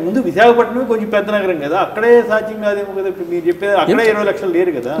కానీ ముందు విశాఖపట్నం కొంచెం పెద్ద నగరం కదా, అక్కడే సాధ్యం కాదేమో కదా. ఇప్పుడు మీరు చెప్పేది అక్కడే 20 లక్షలు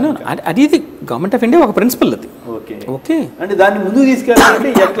లేరు కదా. అది గవర్నమెంట్ ఆఫ్ ఇండియా ఒక ప్రిన్సిపల్ అది. Okay, okay. అంటే దాన్ని ముందుకు తీసుకెళ్ళాలంటే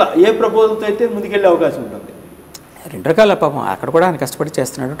ఎట్లా, ఏ ప్రపోజల్తో అయితే ముందుకెళ్ళే అవకాశం ఉంటుంది? 2 రకాల పాపం అక్కడ కూడా ఆయన కష్టపడి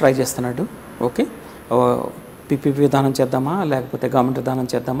చేస్తున్నాడు, ట్రై చేస్తున్నాడు. ఓకే, PPP విధానం చేద్దామా లేకపోతే గవర్నమెంట్ విధానం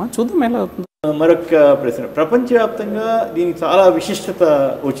చేద్దామా, చూద్దాం ఎలా అవుతుంది. మరొక ప్రశ్న, ప్రపంచవ్యాప్తంగా దీనికి చాలా విశిష్టత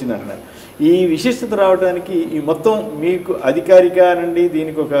వచ్చిందంటున్నారు. ఈ విశిష్టత రావడానికి ఈ మొత్తం మీకు అధికారిక నుండి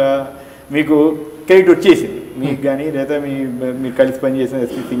దీనికి ఒక మీకు క్రెడిట్ వచ్చేసింది, మీకు కానీ లేదా మీరు కలిసి పనిచేసిన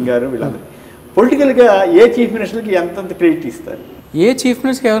SP సింగ్ గారు వీళ్ళందరూ. పొలిటికల్గా ఏ చీఫ్ మినిస్టర్కి ఎంతంత క్రెడిట్ ఇస్తారు? ఏ చీఫ్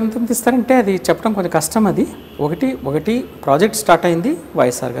మినిస్టర్కి ఎవరెంత ఇస్తారంటే అది చెప్పడం కొంచెం కష్టం. అది ఒకటి ప్రాజెక్ట్ స్టార్ట్ అయింది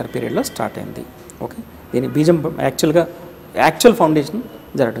వైఎస్ఆర్ గారి పీరియడ్లో స్టార్ట్ అయింది. ఓకే, దీని బీజం యాక్చువల్ ఫౌండేషన్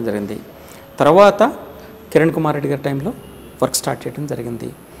జరగడం జరిగింది. తర్వాత కిరణ్ కుమార్ రెడ్డి గారి టైంలో వర్క్ స్టార్ట్ చేయడం జరిగింది.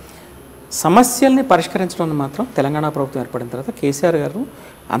 సమస్యల్ని పరిష్కరించడం మాత్రం తెలంగాణ ప్రభుత్వం ఏర్పడిన తర్వాత కేసీఆర్ గారు,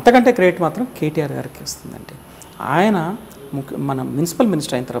 అంతకంటే క్రెడిట్ మాత్రం KTR గారికి వస్తుందండి. ఆయన మన మున్సిపల్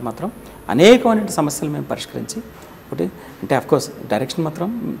మినిస్టర్ అయిన తర్వాత మాత్రం అనేకమైన సమస్యలు మేము పరిష్కరించి ఒకటి అంటే అఫ్కోర్స్ డైరెక్షన్ మాత్రం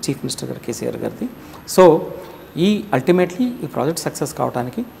చీఫ్ మినిస్టర్ గారు కేసీఆర్ గారిది. సో ఈ అల్టిమేట్లీ ఈ ప్రాజెక్ట్ సక్సెస్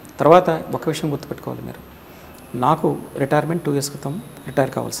కావడానికి తర్వాత ఒక విషయం గుర్తుపెట్టుకోవాలి మీరు, నాకు రిటైర్మెంట్ 2 years క్రితం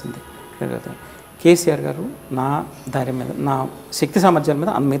రిటైర్ కావాల్సింది. కేసీఆర్ గారు నా ధైర్యం మీద, నా శక్తి సామర్థ్యాల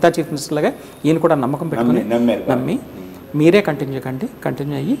మీద మిగతా చీఫ్ మినిస్టర్ లాగా ఈయన కూడా నమ్మకం పెట్టుకుని నమ్మి మీరే కంటిన్యూ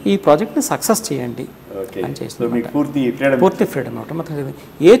అయ్యి ఈ ప్రాజెక్ట్ని సక్సెస్ చేయండి అని చేసిన పూర్తి ఫ్రీడమ్ అవటం మాత్రం.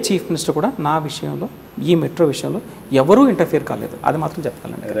 ఏ చీఫ్ మినిస్టర్ కూడా నా విషయంలో ఈ మెట్రో విషయంలో ఎవరూ ఇంటర్ఫియర్ కాలేదు, అది మాత్రం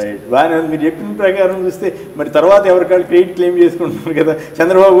చెప్పగలండి. మీరు చెప్పిన ప్రకారం చూస్తే మరి తర్వాత ఎవరికాళ్ళు క్రెడిట్ క్లెయిమ్ చేసుకుంటున్నారు కదా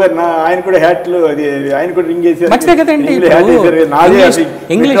చంద్రబాబు గారు, ఆయన కూడా హ్యాట్లు అది ఆయన కూడా రింగ్ చేశారు. మంచిదే కదండి.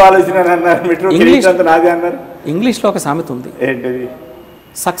 ఇంగ్లీష్లో ఒక సామెత ఉంది,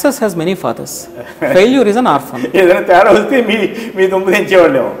 success has many fathers, failure is an orphan. ఏదైనా తేడా వస్తే మీ దుంప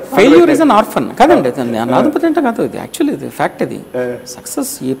తెంచేవాళ్ళేమో. ఫెయిల్యూర్ ఇస్ అన్ ఆర్ఫన్ కాదండి, నా దుంప తింటే కాదు, ఇది యాక్చువల్లీ ఇది ఫ్యాక్ట్. ఇది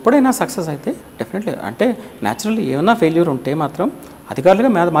సక్సెస్ ఎప్పుడైనా సక్సెస్ అయితే డెఫినెట్లీ అంటే న్యాచురల్లీ ఏమైనా ఫెయిల్యూర్ ఉంటే మాత్రం అధికారులుగా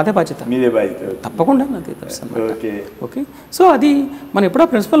మాదే బాధ్యత, తప్పకుండా నాది తెలుసు. ఓకే, సో అది మనం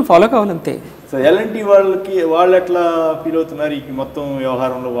ఎప్పుడో ప్రిన్సిపల్ ఫాలో కావాలంతే. సో ఎలాంటి వాళ్ళు ఎట్లా ఫీల్ అవుతున్నారు ఈ మొత్తం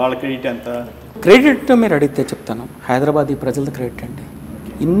వ్యవహారంలో, వాళ్ళ క్రెడిట్ ఎంత? క్రెడిట్ మీరు అడిగితే చెప్తాను, హైదరాబాద్ ఈ ప్రజలది క్రెడిట్ అండి.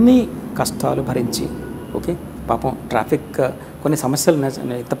 ఇన్ని కష్టాలు భరించి ఓకే, పాపం ట్రాఫిక్ కొన్ని సమస్యలు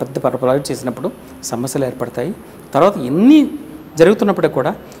ఇంత పెద్ద ప్రాజెక్ట్ చేసినప్పుడు సమస్యలు ఏర్పడతాయి. తర్వాత ఎన్ని జరుగుతున్నప్పటికీ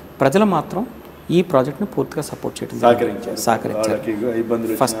కూడా ప్రజలు మాత్రం ఈ ప్రాజెక్ట్ని పూర్తిగా సపోర్ట్ చేయడం సహకరించారు.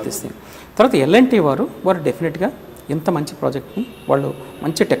 First this thing. తర్వాత ఎల్ఎన్టీ వారు డెఫినెట్గా ఇంత మంచి ప్రాజెక్ట్ని వాళ్ళు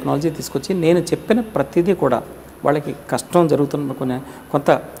మంచి టెక్నాలజీ తీసుకొచ్చి, నేను చెప్పిన ప్రతిదీ కూడా వాళ్ళకి కష్టం జరుగుతున్న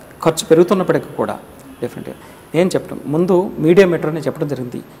కొంత ఖర్చు పెరుగుతున్నప్పటికీ కూడా డెఫినెట్గా నేను చెప్పడం ముందు మీడియం మెట్రోని చెప్పడం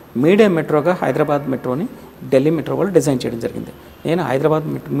జరిగింది. మీడియం మెట్రోగా హైదరాబాద్ మెట్రోని ఢిల్లీ మెట్రో వాళ్ళు డిజైన్ చేయడం జరిగింది. నేను హైదరాబాద్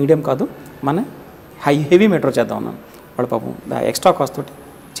మీడియం కాదు, మన హెవీ మెట్రో చేద్దాం అన్నాను. వాళ్ళ పాపం ఎక్స్ట్రా కాస్ట్ తోటి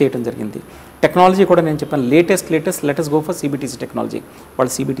చేయడం జరిగింది. టెక్నాలజీ కూడా నేను చెప్పాను, latest latest go for సిబిటీసీ technology,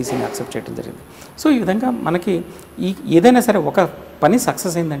 వాళ్ళు సిబిటీసీని యాక్సెప్ట్ చేయడం జరిగింది. సో ఈ విధంగా మనకి ఏదైనా సరే ఒక పని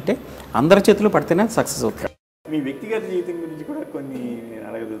సక్సెస్ అయిందంటే అందరి చేతులు పడితేనే సక్సెస్ అవుతుంది. మీ వ్యక్తిగత జీవితం గురించి కూడా కొన్ని నేను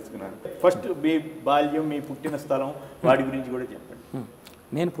అడగదలుచుకున్నాను. ఫస్ట్ మీ బాల్యం, మీ పుట్టిన స్థలం, వాటి గురించి కూడా చెప్పండి.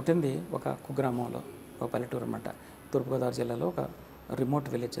 నేను పుట్టింది ఒక కుగ్రామంలో, ఒక పల్లెటూరు అన్నమాట, తూర్పుగోదావరి జిల్లాలో ఒక రిమోట్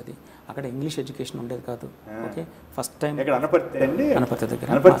విలేజ్. అది అక్కడ ఇంగ్లీష్ ఎడ్యుకేషన్ ఉండేది కాదు. ఓకే, ఫస్ట్ టైం అనపర్తి దగ్గర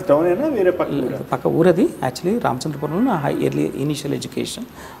పక్క ఊరది యాక్చువల్లీ రామచంద్రపురంలో నా ఎర్లీ ఇనీషియల్ ఎడ్యుకేషన్.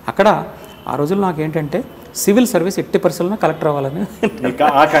 అక్కడ ఆ రోజుల్లో నాకు ఏంటంటే సివిల్ సర్వీస్ 80% కలెక్టర్ అవ్వాలని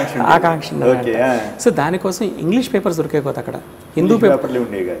ఆకాంక్ష. సో దానికోసం ఇంగ్లీష్ పేపర్స్ దొరికే కదా అక్కడ.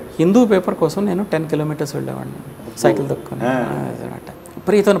 హిందూ పేపర్ కోసం నేను 10 kilometers వెళ్ళేవాడిని సైకిల్ దొక్కుని అనమాట.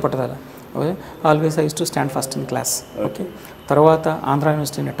 విపరీతమైన పట్టుదల. Okay, always I use to stand first in class. Okay, తర్వాత ఆంధ్ర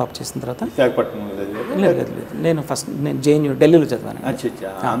యూనివర్సిటీని టాప్ చేసిన తర్వాత లేదు నేను జేఎన్యూ ఢిల్లీలో చదివాను.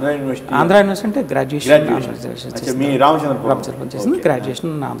 ఆంధ్ర యూనివర్సిటీ అంటే గ్రాడ్యుయేషన్ రామచంద్రపురం చేసింది.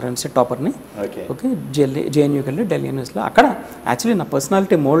 Graduation Andhra university టాపర్ని. ఓకే, జేఎన్యూకి వెళ్ళి ఢిల్లీ యూనివర్సిటీలో అక్కడ యాక్చువల్లీ నా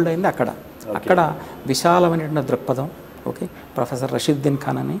పర్సనాలిటీ మోల్డ్ అయింది అక్కడ విశాలమైనటువంటి దృక్పథం. ఓకే, ప్రొఫెసర్ రషీద్దీన్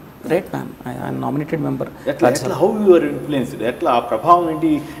ఖాన్ అని గ్రేట్ మ్యాన్, ఆయన నామినేటెడ్ మెంబర్.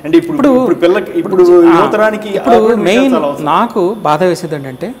 ఇప్పుడు మెయిన్ నాకు బాధ వేసేది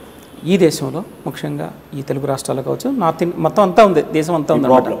ఏంటంటే ఈ దేశంలో ముఖ్యంగా ఈ తెలుగు రాష్ట్రాల్లో కావచ్చు, మొత్తం అంతా ఉంది, దేశం అంతా ఉంది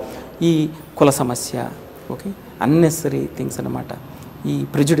అన్నమాట. ఈ కుల సమస్య, ఓకే, అన్నెసరీ థింగ్స్ అన్నమాట, ఈ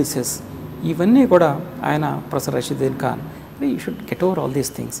ప్రిజుడిసెస్, ఇవన్నీ కూడా ఆయన professor రషీద్దీన్ Khan you should get over all these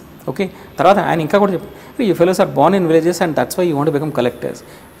things. Okay, తర్వాత ఆయన ఇంకా కూడా చెప్పారు, you fellows are Born in villages and that's why you want to become collectors.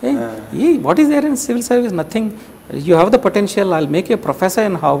 What is there in civil service? Nothing. You have the potential, I'll make a professor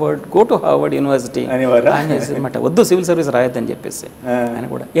in Harvard, go to Harvard university అనమాట. వద్దు civil service రాయొద్దని చెప్పేసి ఆయన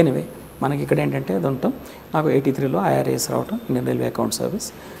కూడా. Anyway మనకి ఇక్కడ ఏంటంటే అది ఉంటాం. నాకు 83లో IRAS రావటం, Indian railway account service.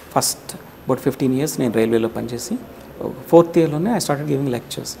 First about 15 years నేను రైల్వేలో పనిచేసి 4th yearలోనే I started giving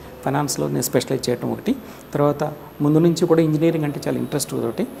lectures. ఫైనాన్స్లో నేను స్పెషలైజ్ చేయడం ఒకటి. తర్వాత ముందు నుంచి కూడా ఇంజనీరింగ్ అంటే చాలా ఇంట్రెస్ట్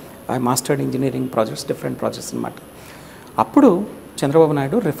తోటి I mastered engineering projects, different projects అనమాట. అప్పుడు చంద్రబాబు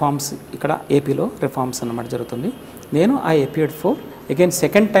నాయుడు రిఫార్మ్స్ ఇక్కడ ఏపీలో రిఫార్మ్స్ అన్నమాట జరుగుతుంది. నేను I appeared for again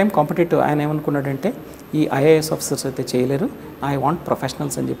second time competitive. ఆయన ఏమనుకున్నాడంటే ఈ IAS ఆఫీసర్స్ అయితే చేయలేరు, ఐ వాంట్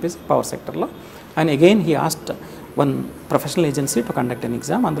ప్రొఫెషనల్స్ అని చెప్పేసి పవర్ సెక్టర్లో. And again he asked one professional agency to conduct an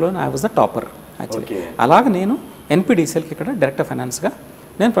exam. అందులో I was the topper actually. అలాగే నేను NPDCLకి ఇక్కడ డైరెక్టర్ ఫైనాన్స్గా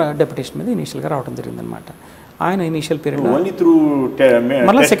నేను డెప్యుటేషన్ మీద ఇనీషియల్గా రావడం జరిగిందనమాట. ఆయన ఇనీషియల్ పీరియడ్లో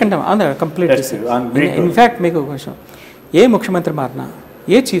మళ్ళీ సెకండ్ టైం కంప్లీట్ చేసి. ఇన్ఫ్యాక్ట్ మీకు ఒక విషయం, ఏ ముఖ్యమంత్రి మారినా,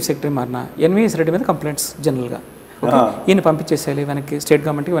 ఏ చీఫ్ సెక్రటరీ మారినా NVS రెడ్డి మీద కంప్లైంట్స్ జనరల్గా. ఓకే, ఈయన పంపించేసేయాలి వెనక్కి స్టేట్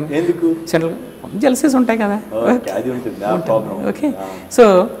గవర్నమెంట్కి, సెంట్రల్ జెల్సీస్ ఉంటాయి కదా. ఓకే, సో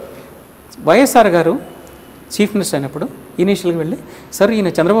వైఎస్ఆర్ గారు చీఫ్ మినిస్టర్ అయినప్పుడు ఇనీషియల్గా వెళ్ళి సార్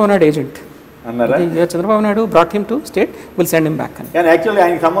ఈయన చంద్రబాబు నాయుడు ఏజెంట్ అన్నారా? Chandrababu Naidu brought him to state will send him back అని. కానీ యాక్చువల్లీ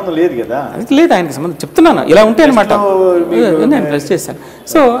ఆయనకి సంబంధం లేదు కదా. అది లేదు, ఆయనకి సంబంధం చెప్తున్నాను ఇలా ఉంటే అనమాట. నేను ప్రెస్ చేశాను.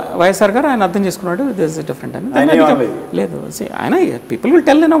 సో వైఎస్ఆర్ గారు ఆయన అర్థం చేసుకున్నాడు దిస్ ఇస్ డిఫరెంట్ అని. లేదు ఆయన people will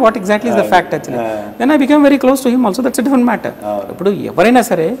tell what exactly is the fact actually. Then I become very close to him also. That's a different matter. ఇప్పుడు ఎవరైనా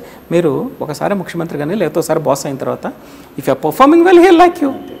సరే మీరు ఒకసారి ముఖ్యమంత్రి కానీ లేకపోతే ఒకసారి బాస్ అయిన తర్వాత if you performing well he like you.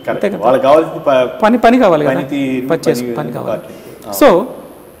 పని కావాలి కదా, పని కావాలి. సో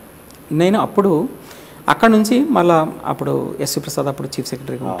నేను అప్పుడు అక్కడ నుంచి మళ్ళీ అప్పుడు ఎస్వి ప్రసాద్ అప్పుడు చీఫ్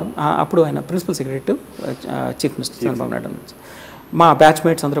సెక్రటరీగా ఉంటాం. అప్పుడు ఆయన principal secretary chief minister Chandrababu Naidu నుంచి మా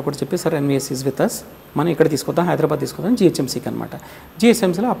బ్యాచ్మేట్స్ అందరూ కూడా చెప్పి sir NVS is with us, మనం ఇక్కడ తీసుకొద్దాం, హైదరాబాద్ తీసుకొద్దాం జిహెచ్ఎంసీకి అనమాట.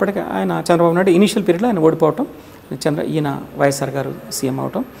 జిహెచ్ఎంసీలో అప్పటికి ఆయన చంద్రబాబు నాయుడు ఇనీషియల్ పీరియడ్లో ఆయన ఓడిపోవటం, ఈయన వైఎస్ఆర్ గారు సీఎం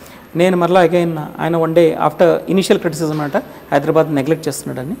అవటం, నేను మరలా అగైన్ ఆయన one day after initial criticism అనమాట హైదరాబాద్ నెగ్లెక్ట్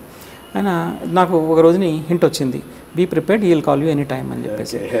చేస్తున్నాడని ఆయన నాకు ఒక రోజుని హింట్ వచ్చింది, be prepared, he will call you any time అని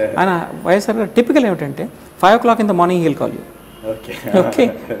చెప్పేసి. ఆయన వైఎస్ఆర్ గారు టిపికల్ ఏమిటంటే 5 o'clock in the morning he will call you. Okay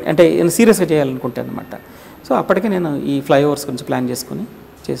అంటే సీరియస్గా చేయాలనుకుంటే అనమాట. సో అప్పటికే నేను ఈ ఫ్లైఓవర్స్ గురించి ప్లాన్ చేసుకుని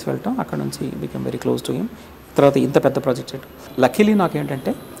చేసి వెళ్ళటం, అక్కడ నుంచి become very close to him. తర్వాత ఇంత పెద్ద ప్రాజెక్ట్ చేయటం. లక్కీలీ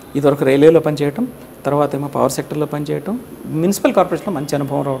నాకేంటంటే ఇదివరకు రైల్వేలో పనిచేయటం, తర్వాత ఏమో పవర్ సెక్టర్లో పనిచేయటం, మున్సిపల్ కార్పొరేషన్లో మంచి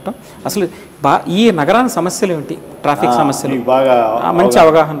అనుభవం రావటం, అసలు ఈ నగరానికి సమస్యలు ఏమిటి, ట్రాఫిక్ సమస్యలు బాగా మంచి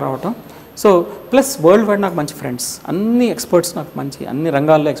అవగాహన రావటం. సో ప్లస్ వరల్డ్ వైడ్ నాకు మంచి ఫ్రెండ్స్, అన్ని ఎక్స్పర్ట్స్ నాకు మంచి అన్ని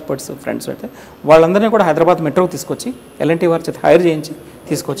రంగాల్లో ఎక్స్పర్ట్స్ ఫ్రెండ్స్ అయితే వాళ్ళందరినీ కూడా హైదరాబాద్ మెట్రోకి తీసుకొచ్చి ఎల్ఎన్టీ వారి చేత హైర్ చేయించి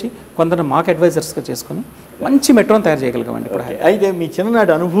తీసుకొచ్చి కొందరు మాకు అడ్వైజర్స్గా చేసుకొని మంచి మెట్రోని తయారు చేయగలిగామండి ఇప్పుడు. అయితే మీ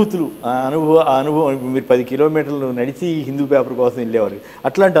చిన్ననాటి అనుభూతులు, అనుభవం మీరు 10 కిలోమీటర్లు నడిచి హిందూ పేపర్ కోసం వెళ్ళేవారు,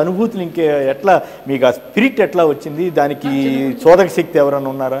 అట్లాంటి అనుభూతులు ఇంకే ఎట్లా మీకు ఆ స్పిరిట్ ఎట్లా వచ్చింది, దానికి చోదక శక్తి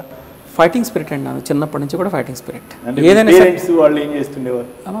ఎవరన్నా ఉన్నారా? ఫైటింగ్ స్పిరిట్ అండి, నాకు చిన్నప్పటి నుంచి కూడా ఫైటింగ్ స్పిరిట్. ఏదైనా వాళ్ళు ఏం చేస్తుండేవారు?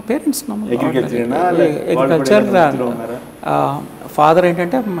 మా పేరెంట్స్ అగ్రికల్చర్, ఫాదర్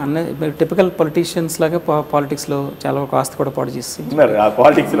ఏంటంటే టిపికల్ పొలిటీషియన్స్ లాగా పాలిటిక్స్లో చాలా ఒక ఆస్తి కూడా పాడు చేసి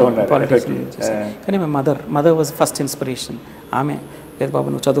పాలిటిక్స్లో కానీ మా మదర్ వాజ్ ఫస్ట్ ఇన్స్పిరేషన్. ఆమె లేదు బాబు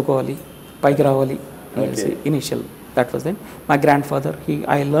నువ్వు చదువుకోవాలి, పైకి రావాలి అనేసి initial that was then. My grand father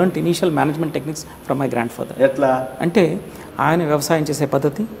I learned initial management techniques from my grand father. ఎట్లా అంటే ఆయన వ్యవసాయం చేసే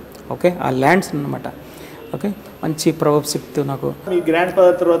పద్ధతి, ఓకే ఆ ల్యాండ్స్ అన్నమాట, ఓకే మంచి ప్రొవర్బ్స్ చెప్తూ నాకు. మీ గ్రాండ్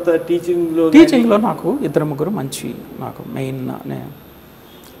ఫాదర్ తర్వాత టీచింగ్లో నాకు 2-3 మంచి నాకు మెయిన్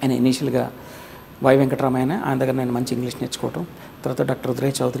ఆయన ఇనీషియల్గా వై వెంకటరామయ్య, ఆయన దగ్గర నేను మంచి ఇంగ్లీష్ నేర్చుకోవటం, తర్వాత డాక్టర్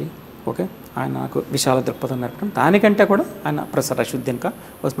ఉదయ్ చౌదరి, ఓకే ఆయన నాకు విశాల దృక్పథం నేర్పడం, దానికంటే కూడా ఆయన ప్రొఫెసర్ రషీద్దీన్ కా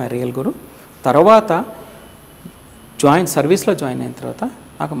వాజ్ మై రియల్ గురు. తర్వాత సర్వీస్లో జాయిన్ అయిన తర్వాత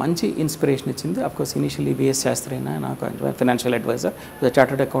నాకు మంచి ఇన్స్పిరేషన్ ఇచ్చింది అఫ్కోర్స్ ఇనీషియల్లీ బిఎస్ శాస్త్రి అయినా, నాకు financial advisor,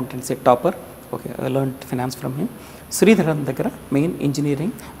 chartered accountancy topper, okay I learn finance from him. Sridharan దగ్గర మెయిన్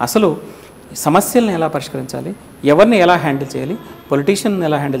ఇంజనీరింగ్, అసలు సమస్యలను ఎలా పరిష్కరించాలి, ఎవరిని ఎలా హ్యాండిల్ చేయాలి, పొలిటీషియన్ని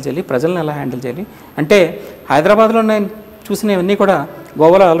ఎలా హ్యాండిల్ చేయాలి, ప్రజలను ఎలా హ్యాండిల్ చేయాలి, అంటే హైదరాబాద్లో నేను చూసినవన్నీ కూడా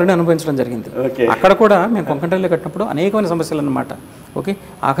గోవాలో ఆల్రెడీ అనుభవించడం జరిగింది. అక్కడ కూడా మేము కొంకణలో కట్టినప్పుడు అనేకమైన సమస్యలు అన్నమాట. ఓకే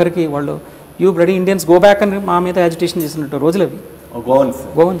ఆఖరికి వాళ్ళు you bloody Indians go back అని మా మీద యాజిటేషన్ చేసినట్టు రోజులు అవి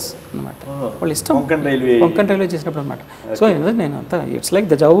గోవన్స్ అనమాట. వాళ్ళు ఇష్టం కొంకణ్ రైల్వే చేసినప్పుడు అనమాట. సో నేను అంతా it's like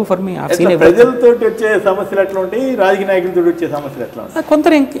the job for me. ప్రజలతో వచ్చే సమస్యలు ఎట్లా ఉంటాయి, రాజకీయ నాయకులతో వచ్చే సమస్యలు ఎట్లా ఉంటాయి?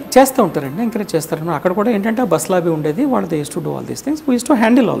 కొందరు చేస్తూ ఉంటారండి, ఎంకరేజ్ చేస్తారు. అక్కడ కూడా ఏంటంటే బస్ లాబీ ఉండేది, వాళ్ళు they use to do all these things, we use to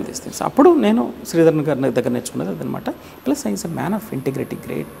handle all these things. అప్పుడు నేను శ్రీధరన్ గారి దగ్గర నేర్చుకున్నది అదనమాట. Plus is a man of integrity,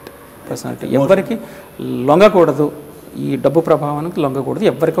 great personality, ఎవరికి లొంగకూడదు, ఈ డబ్బు ప్రభావానికి లొంగకూడదు,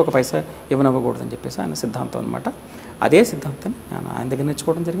 ఎవరికి ఒక పైసా ఇవ్వనివ్వకూడదు అని చెప్పేసి ఆయన సిద్ధాంతం అనమాట. అదే సిద్ధాంతాన్ని నేను ఆయన దగ్గర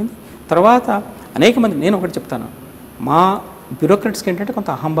నేర్చుకోవడం జరిగింది. తర్వాత అనేక మంది, నేను ఒకటి చెప్తాను, మా బ్యూరోక్రాట్స్కి ఏంటంటే కొంత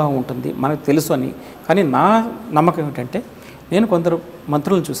అహంభావం ఉంటుంది, మనకు తెలుసు అని. కానీ నా నమ్మకం ఏంటంటే నేను కొందరు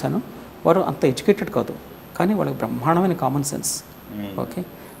మంత్రులను చూశాను, వారు అంత ఎడ్యుకేటెడ్ కాదు, కానీ వాళ్ళకి బ్రహ్మాండమైన కామన్ సెన్స్. ఓకే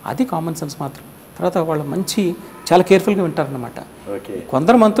అది కామన్ సెన్స్ మాత్రం. తర్వాత వాళ్ళు మంచి చాలా కేర్ఫుల్గా వింటారనమాట.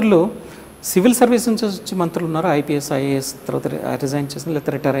 కొందరు మంత్రులు సివిల్ సర్వీస్ నుంచి వచ్చి మంత్రులు ఉన్నారు, ఐపీఎస్ ఐఏఎస్, తర్వాత రిజైన్ చేసిన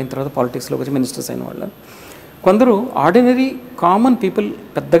లేకపోతే రిటైర్ అయిన తర్వాత పాలిటిక్స్లోకి వచ్చి మినిస్టర్స్ అయిన వాళ్ళు. కొందరు ఆర్డినరీ కామన్ పీపుల్,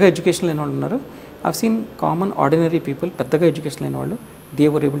 పెద్దగా ఎడ్యుకేషన్ లేని వాళ్ళు ఉన్నారు. I've seen common ordinary people, పెద్దగా ఎడ్యుకేషన్ లేని వాళ్ళు, they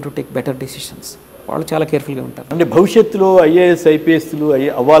were able to take better decisions. వాళ్ళు చాలా కేర్ఫుల్గా ఉంటారు. అంటే భవిష్యత్తులో ఐఏఎస్ ఐపీఎస్లు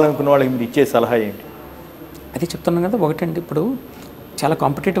అవ్వాలనుకున్న వాళ్ళకి మీరు ఇచ్చే సలహా ఏంటి? అది చెప్తున్నాను కదా, ఒకటండి ఇప్పుడు చాలా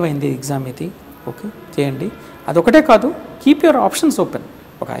కాంపిటేటివ్ అయింది ఎగ్జామ్ ఇది, ఓకే చేయండి. అదొకటే కాదు, కీప్ యువర్ ఆప్షన్స్ ఓపెన్.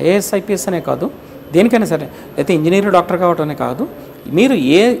 ఒక ఐఏఎస్ ఐపీఎస్ అనే కాదు, దేనికైనా సరే, అయితే ఇంజనీర్ డాక్టర్ కావటమే కాదు,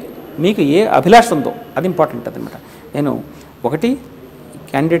 మీకు ఏ అభిలాష ఉందో అది ఇంపార్టెంట్ అనమాట. నేను ఒకటి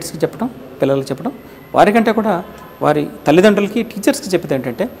క్యాండిడేట్స్కి చెప్పడం, పిల్లలకి చెప్పడం, వారికంటే కూడా వారి తల్లిదండ్రులకి, టీచర్స్కి చెప్పేది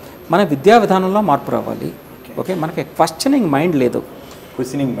ఏంటంటే మన విద్యా విధానంలో మార్పు రావాలి. ఓకే మనకి క్వశ్చనింగ్ మైండ్ లేదు,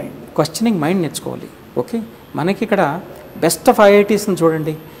 క్వశ్చనింగ్ మైండ్ నేర్చుకోవాలి. ఓకే మనకి ఇక్కడ బెస్ట్ ఆఫ్ ఐఐటీస్ని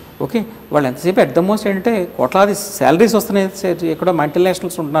చూడండి. ఓకే, వాళ్ళు ఎంతసేపు అట్ ద మోస్ట్ ఏంటంటే కోట్లాది శాలరీస్ వస్తున్నాయి, ఎక్కడో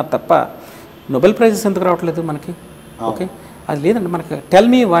మల్టీనేషనల్స్ ఉంటున్నారు తప్ప నోబెల్ ప్రైజెస్ ఎందుకు రావట్లేదు మనకి? ఓకే, అది లేదండి. మనకి టెల్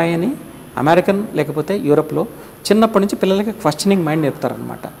మీ వై అని అమెరికన్ లేకపోతే యూరోప్లో చిన్నప్పటి నుంచి పిల్లలకి క్వశ్చనింగ్ మైండ్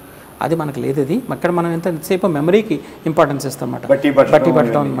నేర్పుతారనమాట. అది మనకు లేదు. ఇది అక్కడ మనం ఎంతసేపు మెమరీకి ఇంపార్టెన్స్ ఇస్తామన్నమాట, బట్టి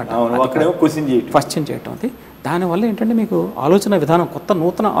పట్టడం అనమాట, క్వశ్చన్ చేయటం. అది దానివల్ల ఏంటంటే మీకు ఆలోచన విధానం కొత్త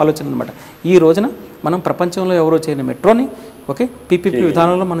నూతన ఆలోచన అనమాట. ఈ రోజున మనం ప్రపంచంలో ఎవరో చేయని మెట్రోని ఓకే పీపీపీ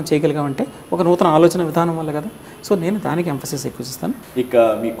విధానంలో మనం చేయగలిగామంటే ఒక నూతన ఆలోచన విధానం వల్ల కదా. సో నేను దానికి ఎంఫసిస్ ఎక్కువ ఇస్తాను. ఇక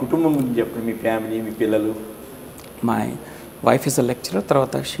మీ కుటుంబం గురించి చెప్పండి, మీ ఫ్యామిలీ, మీ పిల్లలు. My wife is a lecturer,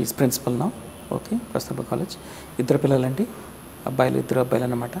 తర్వాత షీఈస్ ప్రిన్సిపల్ నౌ. ఓకే, ప్రస్తుతం కాలేజ్. 2 పిల్లలండి, అబ్బాయిలు, 2 అబ్బాయిలు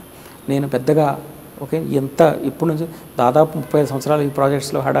అన్నమాట. నేను పెద్దగా ఓకే ఎంత ఇప్పుడు నుంచి దాదాపు 35 సంవత్సరాలు ఈ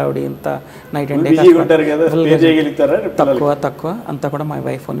ప్రాజెక్ట్స్లో హడావుడి ఇంత నైట్ అండ్ డే తక్కువ అంతా కూడా my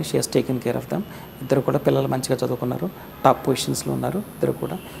wife only she has taken care of them. 2 కూడా పిల్లలు మంచిగా చదువుకున్నారు, టాప్ పొజిషన్స్లో ఉన్నారు. 2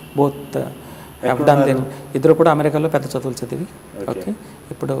 కూడా బోత్ హ్యావ్ డన్ దెన్. 2 కూడా అమెరికాలో పెద్ద చదువులు చదివి ఓకే.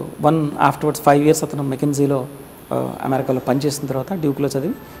 ఇప్పుడు ఆఫ్టర్వర్డ్స్ 5 years అతను మెకెన్జీలో అమెరికాలో పనిచేసిన తర్వాత డ్యూక్లో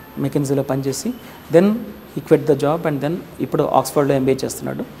చదివి మెకెన్జీలో పనిచేసి then he quit the job and then ఇప్పుడు ఆక్స్ఫర్డ్లో ఎంబీఏ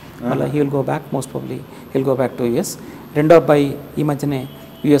చేస్తున్నాడు. మళ్ళీ he will go back, most probably he will go back to US. 2వ అబ్బాయి ఈ మధ్యనే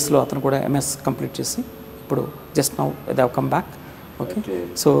యూఎస్లో అతను కూడా ఎంఎస్ కంప్లీట్ చేసి ఇప్పుడు just now they have come back. Okay,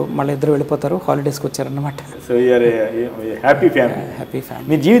 so మళ్ళీ 2 వెళ్ళిపోతారు, హాలిడేస్కి వచ్చారన్నమాట. So you're happy family. Happy family.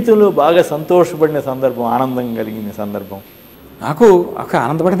 మీ జీవితంలో బాగా సంతోషపడిన సందర్భం, ఆనందం కలిగిన సందర్భం? నాకు ఒక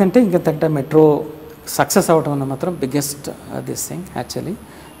ఆనందపడిందంటే ఇంకంటే మెట్రో సక్సెస్ అవ్వడం అన్న మాత్రం బిగ్గెస్ట్ దిస్ థింగ్ యాక్చువల్లీ.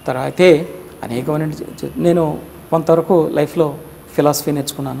 తర్వాత అయితే అనేకమైన నేను కొంతవరకు లైఫ్లో ఫిలాసఫీ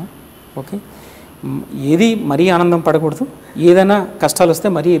నేర్చుకున్నాను. ఓకే, ఏది మరీ ఆనందం పడకూడదు, ఏదైనా కష్టాలు వస్తే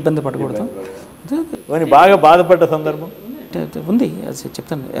మరీ ఇబ్బంది పడకూడదు. బాగా బాధపడ్డ సందర్భం ఉంది,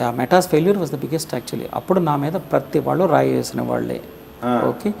 చెప్తాను. Metas failure was the biggest actually. అప్పుడు నా మీద ప్రతి వాళ్ళు రాయి వేసిన వాళ్ళే.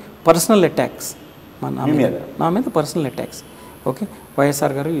 ఓకే, పర్సనల్ అటాక్స్ నా మీద పర్సనల్ అటాక్స్. ఓకే,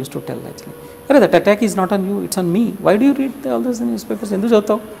 వైఎస్ఆర్ గారు యూస్ టు టెల్ యాక్చువల్లీ, అరే that attack is not on you, it's on me, why do you read all those news papers, ఎందుకు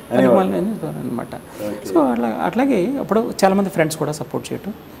చదువుతావు అనమాట. సో అట్లాగే అప్పుడు చాలామంది ఫ్రెండ్స్ కూడా సపోర్ట్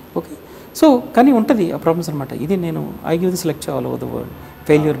చేయటం. ఓకే, సో కానీ ఉంటుంది ఆ ప్రాబ్లమ్స్ అనమాట. ఇది నేను I give this lecture all over the world,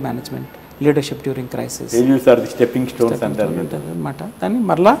 failure management, leadership during crisis అనమాట. దాన్ని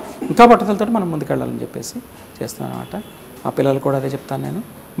మరలా ఇంకా పట్టుదలతో మనం ముందుకెళ్ళాలని చెప్పేసి చేస్తాను అనమాట. మా పిల్లలు కూడా అదే చెప్తాను నేను.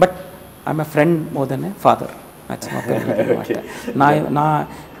 But I'm a friend more than A father. నా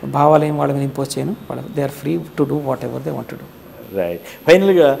భావాలు ఏం వాళ్ళ మీద ఇంపోజ్ చేయను, they are free to do what ever they want to do. Right.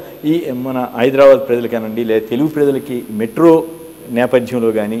 ఫైనల్గా ఈ మన హైదరాబాద్ ప్రజలకేనండి లేదా తెలుగు ప్రజలకి మెట్రో నేపథ్యంలో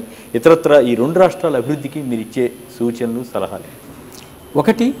కానీ ఇతరత్ర ఈ 2 రాష్ట్రాల అభివృద్ధికి మీరు ఇచ్చే సూచనలు, సలహాలు?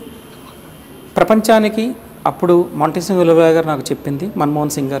 ఒకటి, ప్రపంచానికి అప్పుడు మాంటెస్క్యూ గారు నాకు చెప్పింది,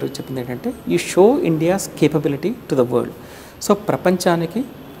 మన్మోహన్ సింగ్ గారు చెప్పింది ఏంటంటే you show India's capability to the world. So ప్రపంచానికి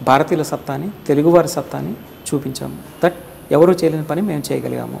భారతీయుల సత్తాని, తెలుగువారి సత్తాని చూపించాము. దట్ ఎవరు చేయలేని పని మేము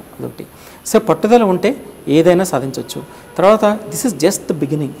చేయగలిగాము. అదొకటి. సో పట్టుదల ఉంటే ఏదైనా సాధించవచ్చు. తర్వాత this is just the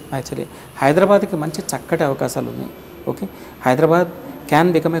beginning actually. హైదరాబాద్కి మంచి చక్కటి అవకాశాలు ఉన్నాయి. Okay, Hyderabad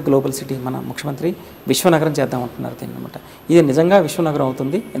can become a global city. మన ముఖ్యమంత్రి విశ్వనగరం చేద్దామంటున్నారు దీన్ని అనమాట. ఇది నిజంగా విశ్వనగరం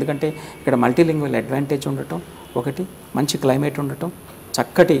అవుతుంది. ఎందుకంటే ఇక్కడ మల్టీలింగ్వల్ అడ్వాంటేజ్ ఉండటం, ఒకటి మంచి క్లైమేట్ ఉండటం,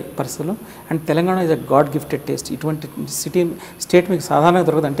 చక్కటి పరిస్థితులు. And Telangana is a God gifted taste. ఇటువంటి స్టేట్ మీకు సాధారణంగా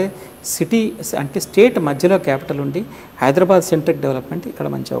దొరకదు. అంటే సిటీ అంటే స్టేట్ మధ్యలో క్యాపిటల్ ఉండి హైదరాబాద్ సెంట్రిక్ డెవలప్మెంట్ ఇక్కడ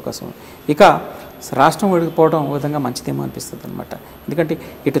మంచి అవకాశం. ఇక రాష్ట్రం విడిపోవడం ఒక విధంగా మంచిదేమో అనిపిస్తుంది అనమాట. ఎందుకంటే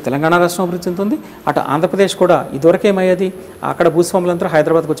ఇటు తెలంగాణ రాష్ట్రం అభివృద్ధి చెందుతుంది, అటు ఆంధ్రప్రదేశ్ కూడా ఇదివరకేమయ్యేది అక్కడ భూస్వాములంతా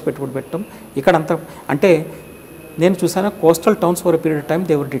హైదరాబాద్కి వచ్చి పెట్టుబడి పెట్టడం, ఇక్కడ అంతా అంటే నేను చూసాను coastal towns for period time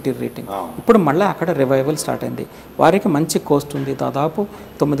they were డిటీరియేటింగ్. ఇప్పుడు మళ్ళీ అక్కడ రివైవల్ స్టార్ట్ అయింది. వారికి మంచి కోస్ట్ ఉంది, దాదాపు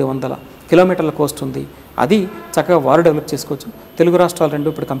 900 కిలోమీటర్ల కోస్ట్ ఉంది. అది చక్కగా వారు డెవలప్ చేసుకోవచ్చు. తెలుగు రాష్ట్రాలు 2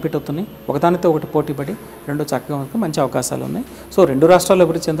 ఇప్పుడు కంపీట్ అవుతున్నాయి, ఒకదానితో ఒకటి పోటీ పడి 2 చక్కగా మంచి అవకాశాలు ఉన్నాయి. సో 2 రాష్ట్రాలు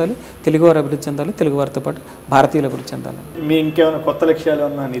అభివృద్ధి చెందాలి, తెలుగువారు అభివృద్ధి చెందాలి, తెలుగువారితో పాటు భారతీయులు అభివృద్ధి చెందాలి. మీ ఇంకేమైనా కొత్త లక్ష్యాలు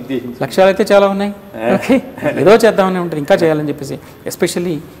ఉన్నా నిర్దేశించి? లక్ష్యాలు అయితే చాలా ఉన్నాయి. ఓకే, ఏదో చేద్దామని ఉంటుంది, ఇంకా చేయాలని చెప్పేసి.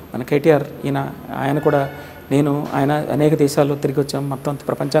 ఎస్పెషల్లీ మన కేటీఆర్ ఆయన కూడా ఆయన అనేక దేశాల్లో తిరిగి వచ్చాము, మొత్తం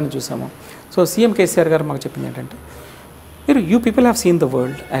ప్రపంచాన్ని చూసాము. సో సీఎం కేసీఆర్ గారు మాకు చెప్పింది ఏంటంటే you people have seen the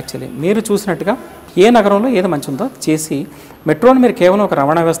world actually. మీరు చూసినట్టుగా ఏ నగరంలో ఏది మంచి ఉందో చేసి మెట్రోని మీరు కేవలం ఒక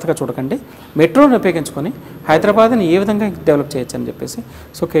రవాణా వ్యవస్థగా చూడకండి, మెట్రోని ఉపయోగించుకొని హైదరాబాద్ని ఏ విధంగా డెవలప్ చేయొచ్చు అని చెప్పేసి.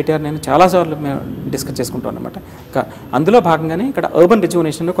 సో కేటీఆర్ నేను చాలాసార్లు మేము డిస్కస్ చేసుకుంటాం అనమాట. ఇంకా అందులో భాగంగానే ఇక్కడ అర్బన్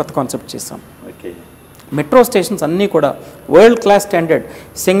రిజువనేషన్లో కొత్త కాన్సెప్ట్ చేస్తాం. ఓకే, మెట్రో స్టేషన్స్ అన్నీ కూడా వరల్డ్ క్లాస్ స్టాండర్డ్.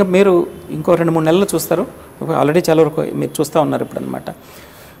 మీరు ఇంకో 2-3 నెలలు చూస్తారు, ఆల్రెడీ చాలా వరకు మీరు చూస్తూ ఉన్నారు ఇప్పుడు అనమాట.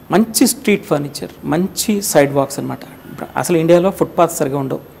 మంచి స్ట్రీట్ ఫర్నిచర్, మంచి సైడ్ వాక్స్ అనమాట. అసలు ఇండియాలో ఫుట్పాత్ సరిగా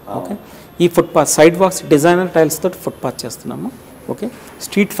ఉండవు. ఓకే, ఈ footpath side wax designer tiles తోటి ఫుట్పాత్ చేస్తున్నాము. ఓకే,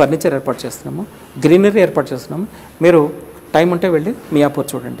 స్ట్రీట్ ఫర్నిచర్ ఏర్పాటు చేస్తున్నాము, గ్రీనరీ ఏర్పాటు చేస్తున్నాము. మీరు టైం ఉంటే వెళ్ళి మియాపూర్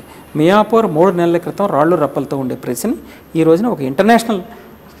చూడండి. మియాపూర్ 3 నెలల క్రితం రాళ్ళు రప్పలతో ఉండే ప్లేస్ని ఈ రోజున ఒక ఇంటర్నేషనల్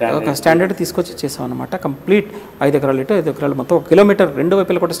ఒక స్టాండర్డ్ తీసుకొచ్చి చేసాం అనమాట. కంప్లీట్ 5 ఎకరాలు ఇటు 5 ఎకరాలు మొత్తం 1 కిలోమీటర్ 2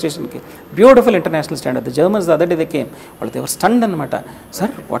 వైపుల కూడా స్టేషన్కి beautiful international standard. The Germans the other day they came, వాళ్ళు దేవర్ స్టండ్ అనమాట.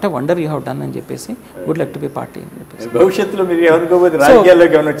 Sir what a wonder you have done అని చెప్పేసి, would like to be party అని చెప్పేసి. భవిష్యత్తులో మీరు ఏమనుకోబోదు?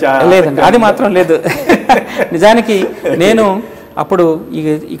 లేదండి, అది మాత్రం లేదు. నిజానికి నేను అప్పుడు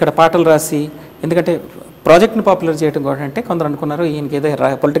ఇక్కడ పాటలు రాసి, ఎందుకంటే ప్రాజెక్ట్ని పాపులర్ చేయడం కూడా అంటే కొందరు అనుకున్నారు ఈయనకి ఏదో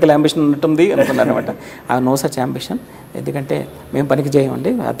పొలిటికల్ అంబిషన్ ఉన్నట్టుంది అనుకున్నారు అనమాట. ఆ నో సచ్ అంబిషన్, ఎందుకంటే మేము పనికి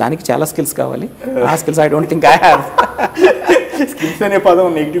చేయమండి, దానికి చాలా స్కిల్స్ కావాలి. ఆ skills I don't think I have. Skills అనే పదం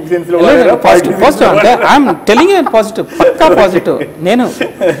నెగటివ్ సెన్స్ లో పాజిటివ్ అంటే I'm telling you positive, Pakka positive.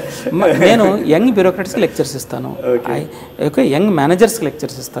 నేను యంగ్ బ్యూరోక్రాట్స్కి లెక్చర్స్ ఇస్తాను, ఓకే, యంగ్ మేనేజర్స్కి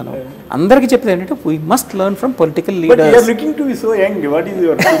లెక్చర్స్ ఇస్తాను. అందరికీ చెప్పేది ఏంటంటే we must learn from political leaders.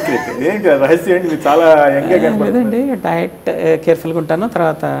 లేదండి, డయట్ కేర్ఫుల్గా ఉంటాను.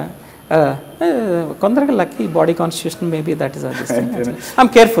 తర్వాత కొందరికి lucky body constitution maybe that is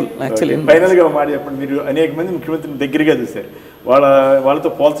I'm careful actually. ఫైనల్గా మాట చెప్పండి, మీరు అనేక మంది ముఖ్యమంత్రిని దగ్గరగా చూశారు, వాళ్ళతో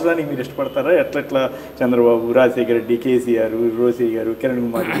పోల్చడానికి మీరు ఇష్టపడతారా? ఎట్లా చంద్రబాబు, రాజశేఖర రెడ్డి, కేసీఆర్, రోసీ గారు, కిరణ్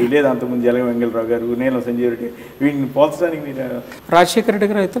కుమార్ రెడ్డి, లేదా అంతకుముందు జలగ వెంగళరావు గారు, నీలం సంజీవ్ రెడ్డి, వీటిని పోల్చడానికి మీరు? రాజశేఖర రెడ్డి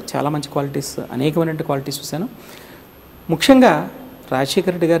గారు అయితే చాలా మంచి క్వాలిటీస్, అనేకమైన క్వాలిటీస్ చూశాను. ముఖ్యంగా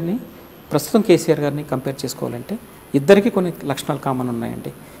రాజశేఖర రెడ్డి గారిని ప్రస్తుతం కేసీఆర్ గారిని కంపేర్ చేసుకోవాలంటే ఇద్దరికి కొన్ని లక్షణాలు కామన్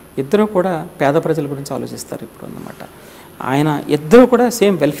ఉన్నాయండి. ఇద్దరు కూడా పేద ప్రజల గురించి ఆలోచిస్తారు ఇప్పుడు అన్నమాట. ఆయన ఇద్దరు కూడా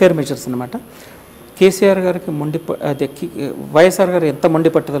సేమ్ వెల్ఫేర్ మెజర్స్ అనమాట. కేసీఆర్ గారికి వైఎస్ఆర్ గారు ఎంత మొండి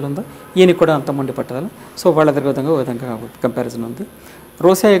పట్టుదల ఉందో ఈయనకి కూడా అంత మొండి పట్టుదల. సో వాళ్ళ విధంగా కంపారిజన్ ఉంది.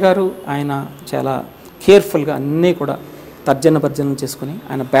 రోసయ్య గారు ఆయన చాలా కేర్ఫుల్గా అన్నీ కూడా తర్జన చేసుకుని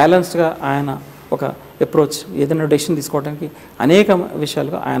ఆయన బ్యాలెన్స్డ్గా ఆయన ఒక అప్రోచ్, ఏదైనా డెసిషన్ తీసుకోవడానికి అనేక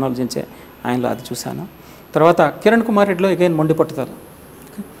విషయాలుగా ఆయన ఆలోచించే ఆయనలో అది చూశాను. తర్వాత కిరణ్ కుమార్ రెడ్డిలో అగైన్ మొండి పట్టుదల,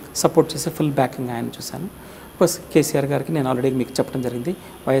 సపోర్ట్ చేసే ఫుల్ బ్యాకింగ్ ఆయన చూశాను. ప్లస్ కేసీఆర్ గారికి నేను ఆల్రెడీ మీకు చెప్పడం జరిగింది,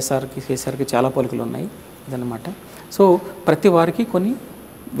 కేసీఆర్కి చాలా పోలికలు ఉన్నాయి ఇదన్నమాట. సో ప్రతి వారికి కొన్ని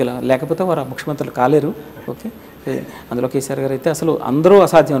లేకపోతే వారు ముఖ్యమంత్రులు కాలేరు. ఓకే, అందులో కేసీఆర్ గారు అయితే అసలు అందరూ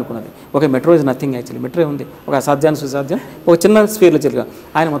అసాధ్యం అనుకున్నది. Okay, metro is nothing actually, metro ఉంది ఒక అసాధ్యాన్ని సుసాధ్యం ఒక చిన్న స్పీర్లో జరిగా.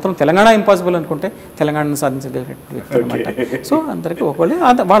 ఆయన మొత్తం తెలంగాణ ఇంపాసిబుల్ అనుకుంటే తెలంగాణను సాధించగలిగే వ్యక్తి అనమాట. సో అందరికీ ఒకళ్ళు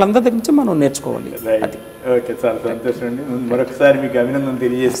వాళ్ళందరి దగ్గర నుంచి మనం నేర్చుకోవాలి. అది ఓకే, చాలా సంతోషం అండి. మరొకసారి మీకు అభినందన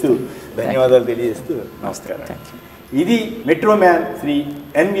తెలియజేస్తూ, ధన్యవాదాలు తెలియజేస్తూ నమస్కారం. ఇది metro man Shri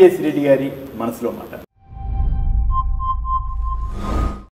NVS Reddy గారి మనసులో మాట.